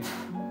create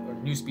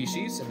new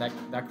species, and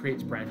that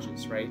creates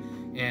branches, right?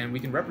 And we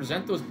can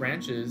represent those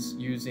branches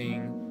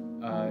using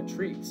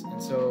trees.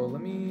 And so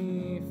let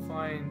me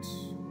find,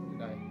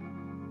 I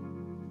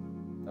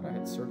thought I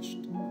had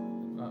searched.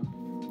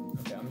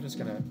 Okay, I'm just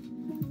gonna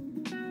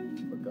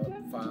look up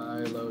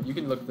philo. You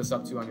can look this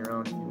up too on your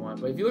own if you want.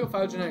 But if you look at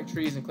phylogenetic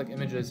trees and click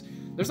images,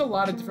 there's a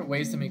lot of different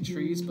ways to make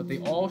trees, but they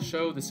all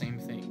show the same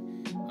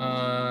thing.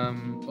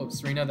 Oh,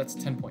 Serena, that's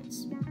 10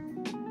 points.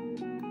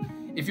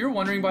 If you're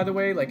wondering, by the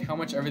way, like how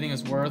much everything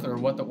is worth or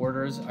what the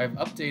order is, I've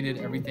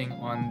updated everything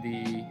on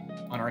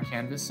our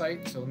Canvas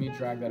site. So let me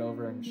drag that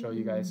over and show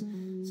you guys.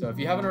 So if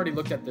you haven't already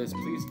looked at this,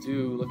 please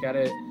do look at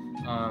it.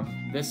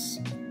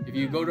 If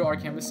you go to our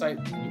Canvas site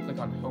and you click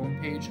on home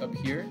page up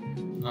here,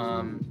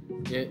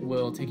 it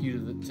will take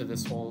you to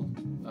this whole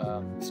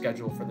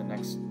schedule for the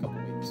next couple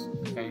weeks,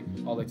 okay,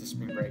 all the way to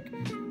spring break.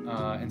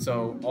 And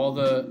so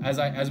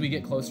as we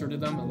get closer to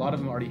them, a lot of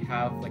them already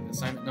have like the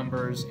assignment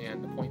numbers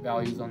and the point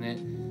values on it.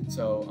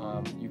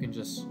 So you can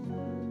just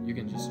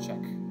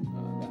check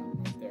that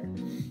right there.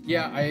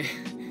 Yeah,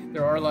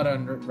 there are a lot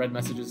of red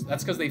messages.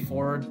 That's because they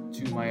forward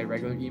to my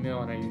regular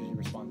email, and I usually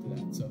respond to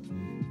that. So.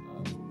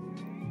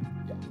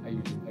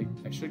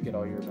 I should get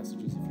all your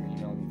messages if you're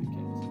emailing me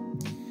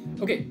through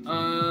Canvas. Okay,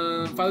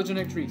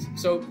 phylogenetic trees.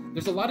 So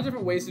there's a lot of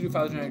different ways to do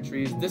phylogenetic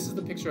trees. This is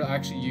the picture I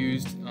actually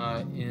used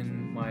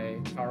in my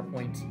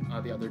PowerPoint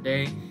the other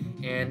day.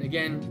 And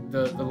again,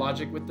 the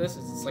logic with this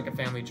is it's like a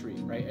family tree,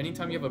 right?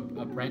 Anytime you have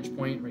a branch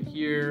point right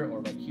here, or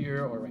right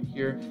here, or right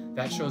here,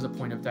 that shows a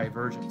point of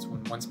divergence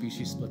when one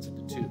species splits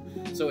into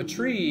 2. So a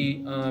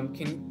tree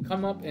can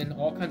come up in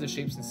all kinds of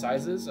shapes and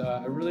sizes.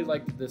 I really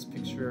liked this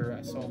picture.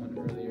 I saw one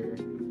earlier.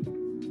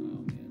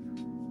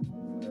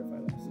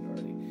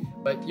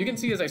 But you can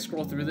see as I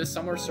scroll through this,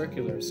 some are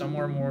circular, some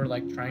are more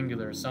like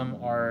triangular, some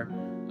are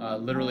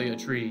literally a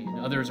tree, and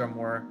others are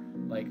more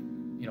like,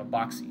 you know,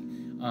 boxy.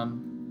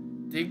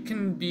 they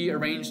can be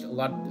arranged a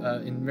lot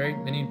in very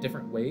many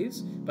different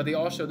ways, but they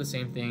all show the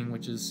same thing,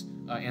 which is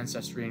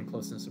ancestry and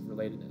closeness of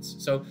relatedness.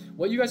 So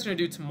what you guys are going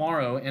to do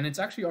tomorrow, and it's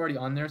actually already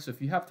on there, so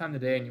if you have time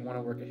today and you want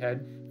to work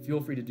ahead,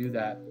 feel free to do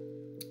that.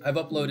 I've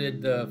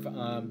uploaded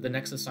the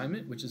next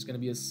assignment, which is going to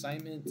be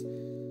assignment,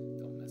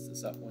 don't mess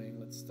this up, Wang,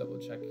 let's double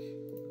check the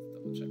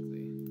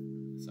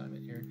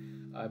assignment here.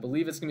 I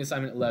believe it's going to be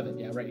assignment 11,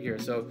 yeah, right here.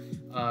 So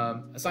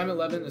assignment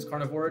 11 is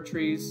carnivora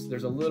trees.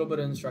 There's a little bit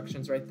of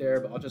instructions right there,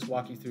 but I'll just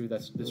walk you through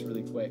this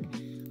really quick.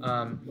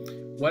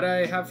 What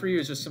I have for you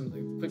is just some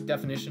quick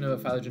definition of a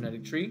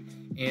phylogenetic tree.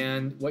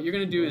 And what you're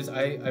going to do is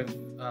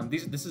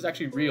this is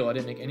actually real. I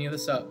didn't make any of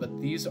this up, but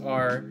these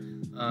are,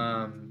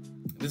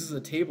 this is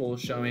a table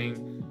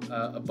showing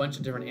a bunch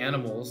of different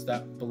animals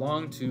that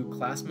belong to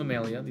class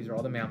Mammalia. These are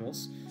all the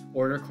mammals.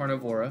 Order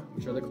Carnivora,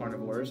 which are the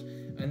carnivores,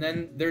 and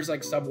then there's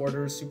like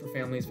suborders,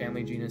 superfamilies,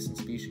 family, genus, and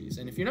species.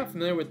 And if you're not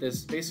familiar with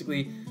this,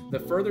 basically the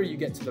further you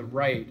get to the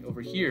right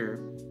over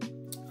here,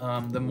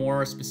 the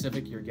more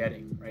specific you're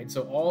getting, right?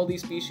 So all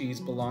these species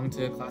belong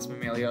to class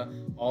Mammalia,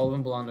 all of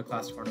them belong to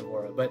class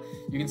Carnivora, but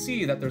you can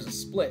see that there's a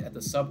split at the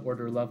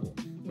suborder level.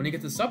 When you get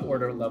to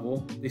suborder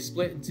level, they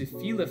split into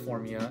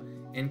Feliformia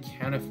and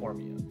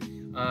Caniformia.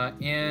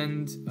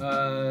 Does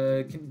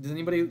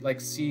anybody like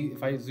see,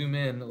 if I zoom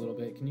in a little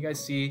bit, can you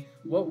guys see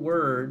what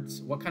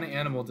words, what kind of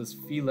animal does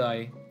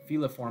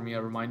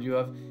Feliformia remind you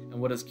of,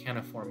 and what does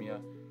Caniformia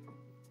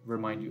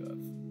remind you of?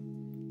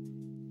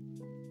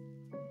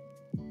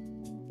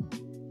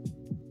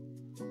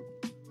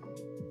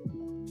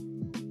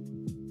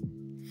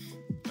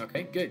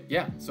 Okay, good,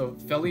 yeah. So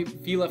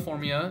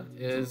Feliformia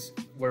is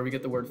where we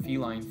get the word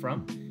feline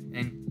from,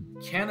 and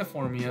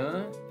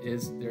Caniformia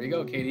is, there you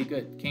go, Katie,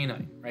 good,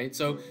 canine, right?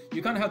 So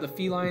you kind of have the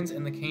felines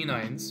and the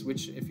canines,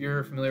 which if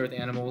you're familiar with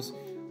animals,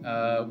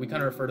 we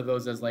kind of refer to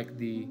those as like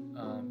the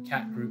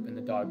cat group and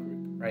the dog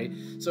group, right?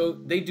 So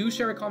they do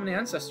share a common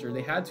ancestor.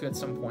 They had to at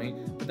some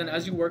point, but then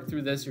as you work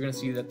through this, you're going to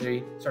see that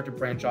they start to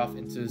branch off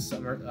into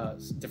some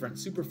different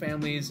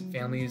superfamilies,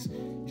 families,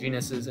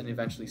 genuses, and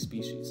eventually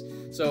species.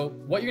 So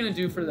what you're going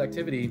to do for the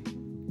activity,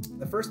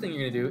 the first thing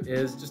you're going to do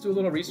is just do a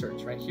little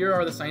research, right? Here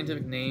are the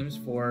scientific names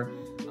for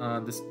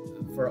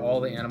all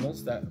the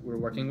animals that we're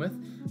working with.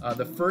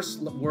 The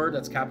first word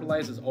that's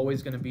capitalized is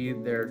always going to be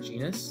their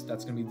genus.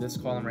 That's going to be this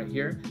column right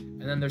here.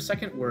 And then their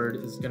second word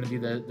is going to be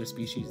their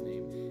species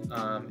name.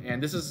 And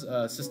this is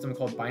a system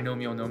called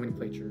binomial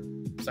nomenclature.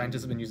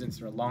 Scientists have been using this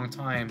for a long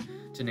time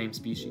to name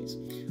species.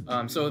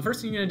 So the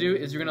first thing you're going to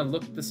do is you're going to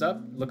look this up.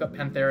 Look up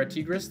Panthera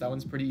tigris. That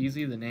one's pretty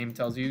easy. The name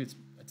tells you it's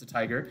a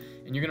tiger,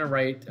 and you're going to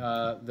write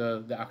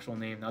the actual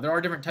name. Now there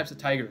are different types of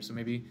tigers, so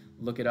maybe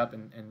look it up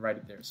and write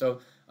it there.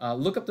 So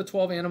look up the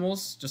 12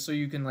 animals just so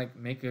you can like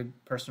make a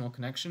personal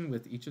connection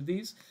with each of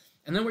these.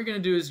 And then what you're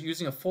going to do is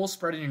using a full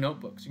spread in your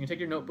notebook. So you can take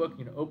your notebook,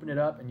 you know, open it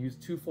up and use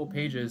 2 full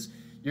pages.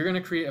 You're going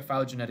to create a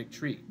phylogenetic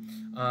tree.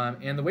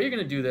 And the way you're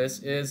going to do this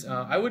is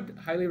I would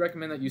highly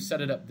recommend that you set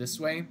it up this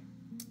way.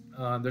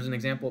 There's an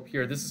example up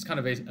here. This is kind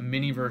of a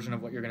mini version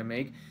of what you're going to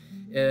make.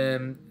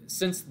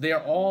 Since they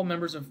are all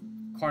members of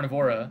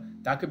Carnivora,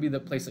 that could be the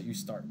place that you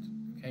start.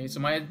 Okay, so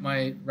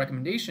my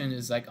recommendation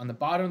is like on the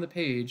bottom of the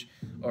page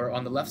or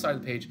on the left side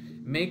of the page,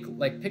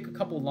 pick a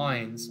couple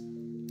lines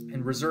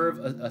and reserve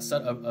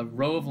a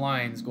row of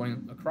lines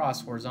going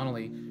across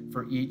horizontally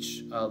for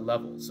each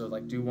level. So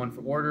like do one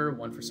for order,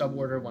 one for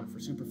suborder, one for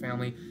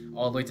superfamily,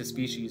 all the way to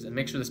species, and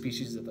make sure the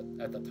species is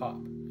at the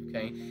top.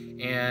 Okay,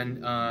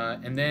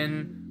 and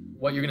then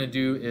what you're going to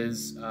do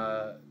is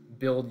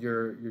build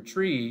your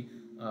tree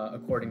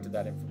according to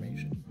that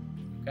information.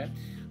 Okay,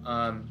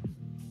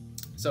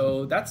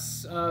 so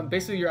that's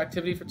basically your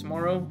activity for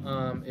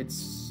tomorrow.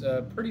 It's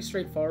pretty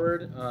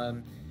straightforward,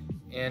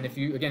 and if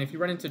you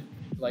run into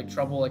like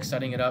trouble like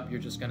setting it up, you're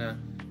just gonna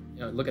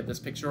look at this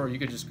picture, or you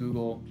could just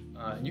Google.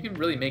 And you can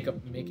really make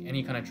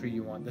any kind of tree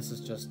you want. This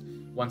is just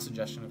one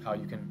suggestion of how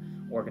you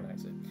can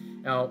organize it.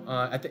 Now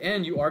at the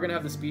end, you are gonna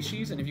have the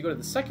species, and if you go to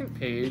the second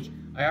page,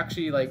 I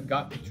actually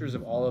got pictures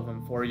of all of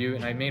them for you,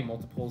 and I made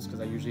multiples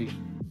because I usually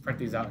print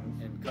these out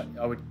and cut.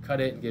 I would cut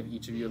it and give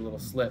each of you a little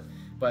slip.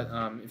 But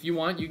if you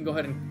want, you can go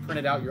ahead and print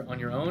it out on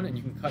your own, and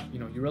you can cut.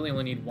 You really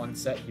only need one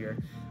set here,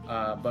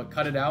 but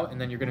cut it out, and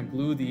then you're going to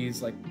glue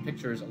these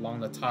pictures along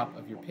the top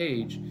of your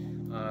page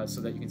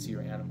so that you can see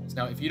your animals.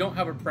 Now, if you don't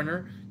have a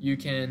printer, you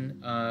can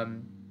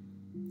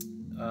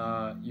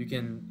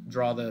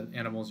draw the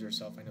animals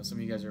yourself. I know some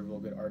of you guys are real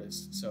good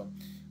artists, so.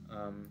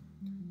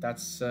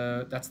 That's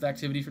the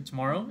activity for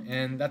tomorrow,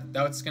 and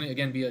that's going to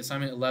again be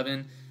assignment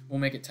 11. We'll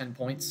make it 10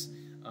 points.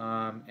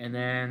 And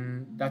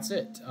then that's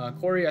it.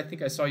 Corey, I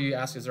think I saw you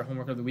ask, is there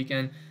homework over the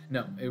weekend?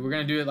 No, we're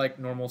going to do it like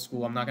normal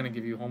school. I'm not going to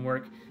give you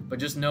homework, but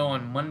just know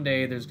on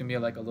Monday there's going to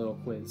be a little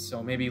quiz.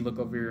 So maybe look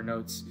over your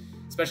notes,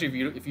 especially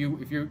if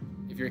you're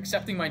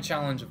accepting my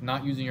challenge of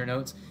not using your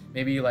notes,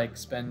 maybe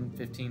spend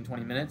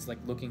 15-20 minutes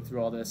looking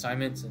through all the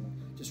assignments and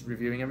just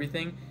reviewing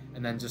everything,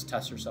 and then just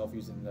test yourself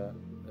using the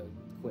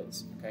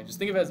quiz. Okay, just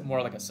think of it as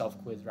more like a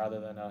self-quiz rather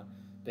than a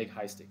big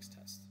high-stakes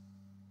test.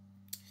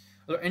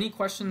 Are there any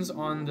questions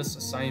on this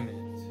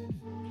assignment?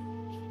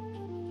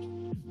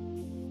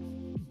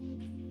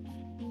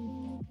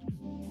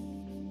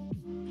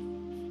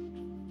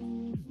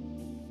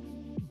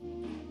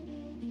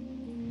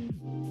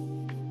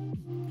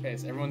 Okay,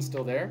 so everyone's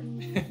still there?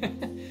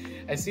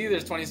 I see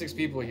there's 26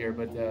 people here,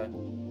 but the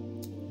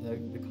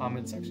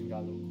comment section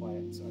got a little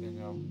quiet, so I didn't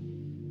know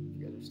if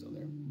you guys are still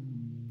there.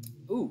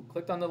 Ooh,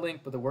 clicked on the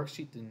link, but the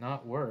worksheet did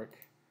not work.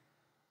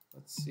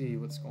 Let's see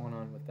what's going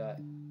on with that.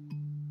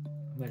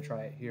 I'm gonna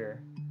try it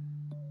here.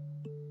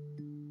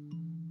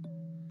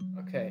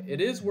 Okay, it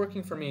is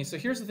working for me. So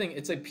here's the thing,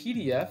 it's a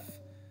PDF,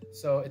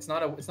 so it's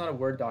not a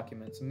Word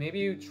document. So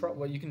maybe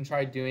what you can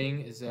try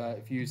doing is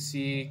if you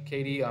see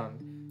Katie,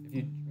 if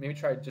you maybe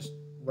try just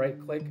right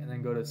click and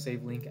then go to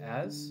save link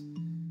as.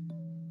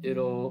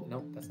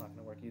 Nope, that's not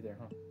gonna work either,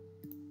 huh?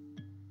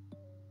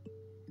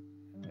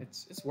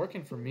 It's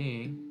working for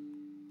me.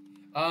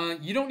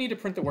 You don't need to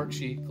print the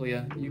worksheet,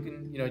 Clea. You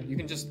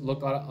can just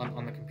look at it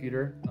on the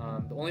computer.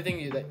 The only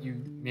thing that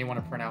you may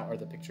want to print out are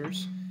the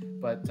pictures,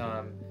 but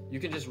you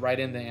can just write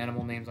in the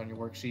animal names on your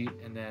worksheet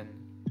and then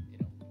let it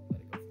go from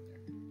there.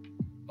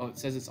 Oh, it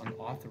says it's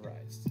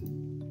unauthorized.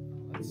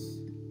 Oh, that's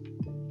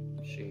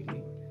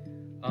shady.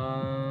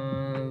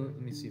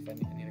 Let me see if I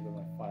need to go to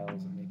my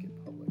files and make it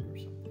public or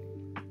something.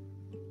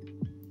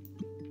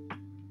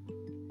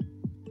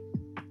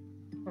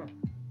 Huh.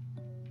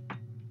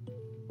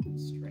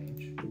 That's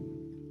strange.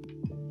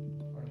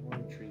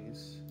 Hardwood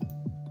trees.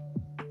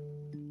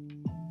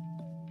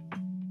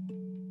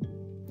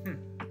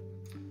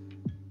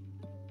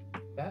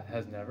 That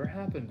has never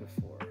happened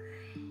before.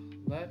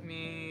 Let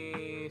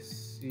me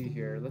see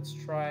here. Let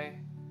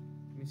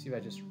me see if I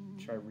just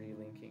try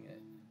relinking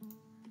it.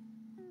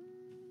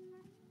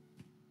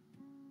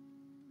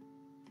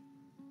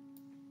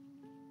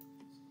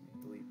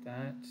 Delete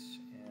that,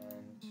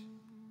 and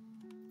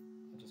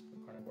I'll just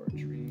put carnivore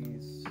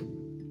trees. All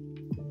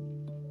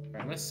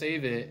right, I'm gonna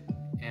save it,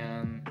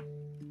 and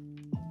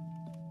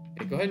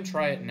okay, go ahead and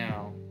try it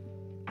now.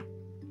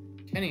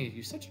 Kenny,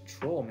 you're such a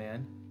troll,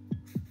 man.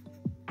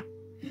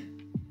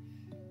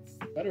 It's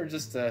better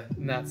just to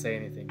not say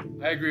anything.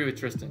 I agree with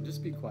Tristan.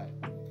 Just be quiet.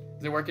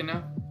 Is it working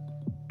now?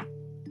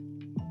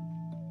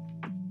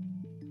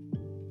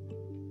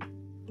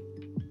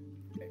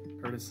 Okay,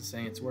 Curtis is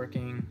saying it's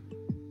working.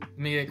 Let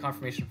me get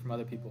confirmation from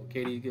other people.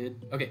 Katie,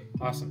 good? Okay,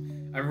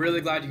 awesome. I'm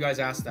really glad you guys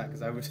asked that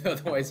because I would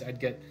otherwise I'd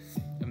get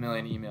a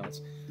million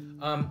emails.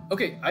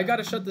 Okay, I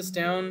gotta shut this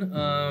down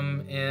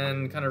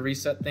and kind of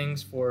reset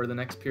things for the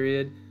next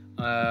period.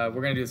 We're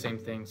gonna do the same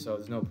thing, so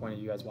there's no point in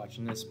you guys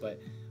watching this, but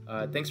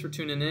thanks for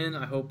tuning in.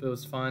 I hope it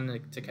was fun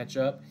to catch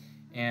up.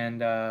 And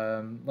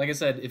like I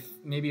said, if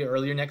maybe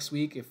earlier next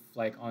week, if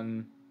like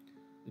on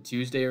the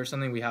Tuesday or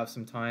something, we have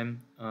some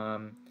time,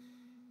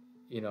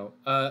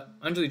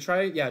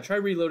 Anjali, try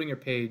reloading your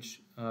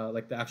page,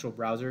 like the actual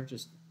browser,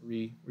 just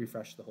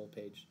refresh the whole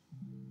page.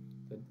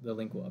 The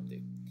link will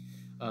update.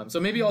 So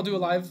maybe I'll do a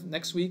live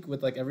next week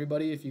with like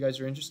everybody if you guys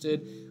are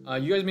interested.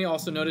 You guys may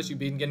also notice you've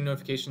been getting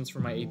notifications for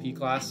my AP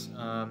class.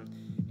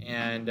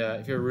 And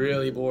if you're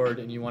really bored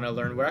and you want to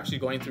learn, we're actually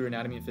going through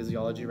anatomy and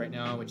physiology right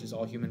now, which is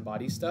all human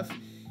body stuff.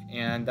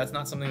 And that's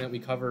not something that we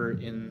cover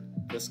in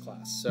this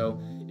class.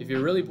 So if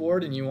you're really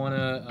bored and you want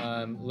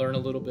to learn a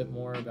little bit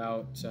more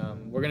about,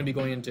 we're going to be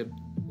going into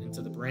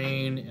the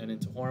brain and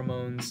into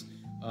hormones.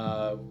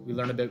 We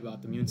learn a bit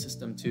about the immune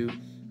system too.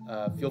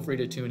 Feel free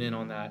to tune in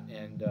on that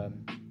and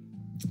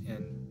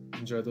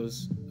enjoy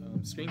those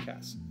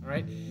screencasts. All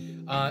right.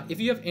 If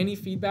you have any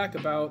feedback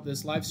about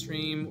this live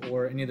stream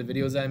or any of the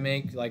videos that I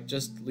make, like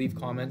just leave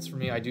comments for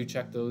me. I do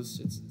check those.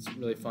 It's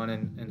really fun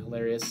and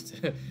hilarious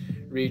to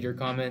read your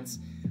comments.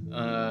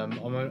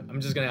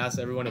 I'm just gonna ask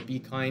everyone to be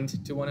kind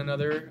to one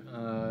another.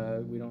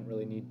 We don't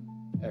really need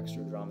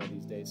extra drama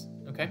these days.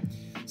 Okay,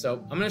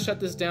 so I'm gonna shut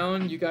this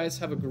down. You guys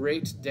have a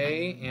great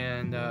day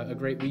and a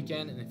great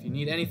weekend. And if you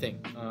need anything,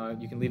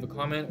 you can leave a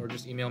comment or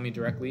just email me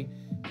directly,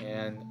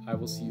 and I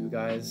will see you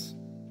guys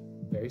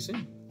very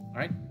soon. All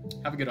right,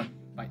 have a good one.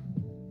 Bye.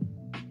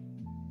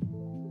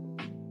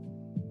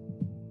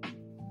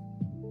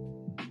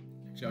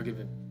 Actually, I'll give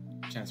it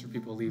a chance for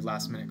people to leave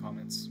last minute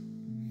comments.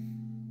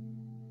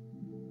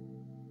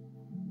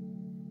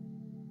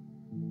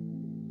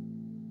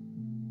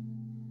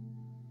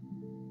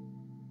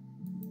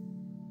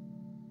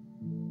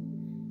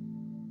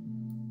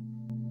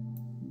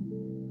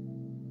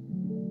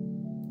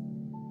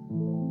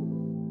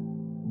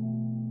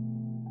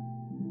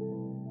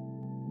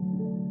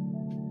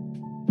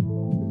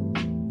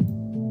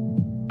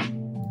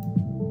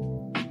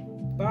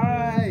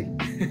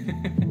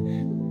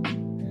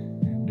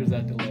 There's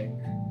that delay.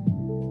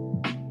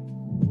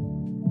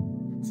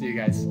 See you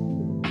guys.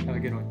 Have a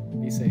good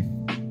one. Be safe.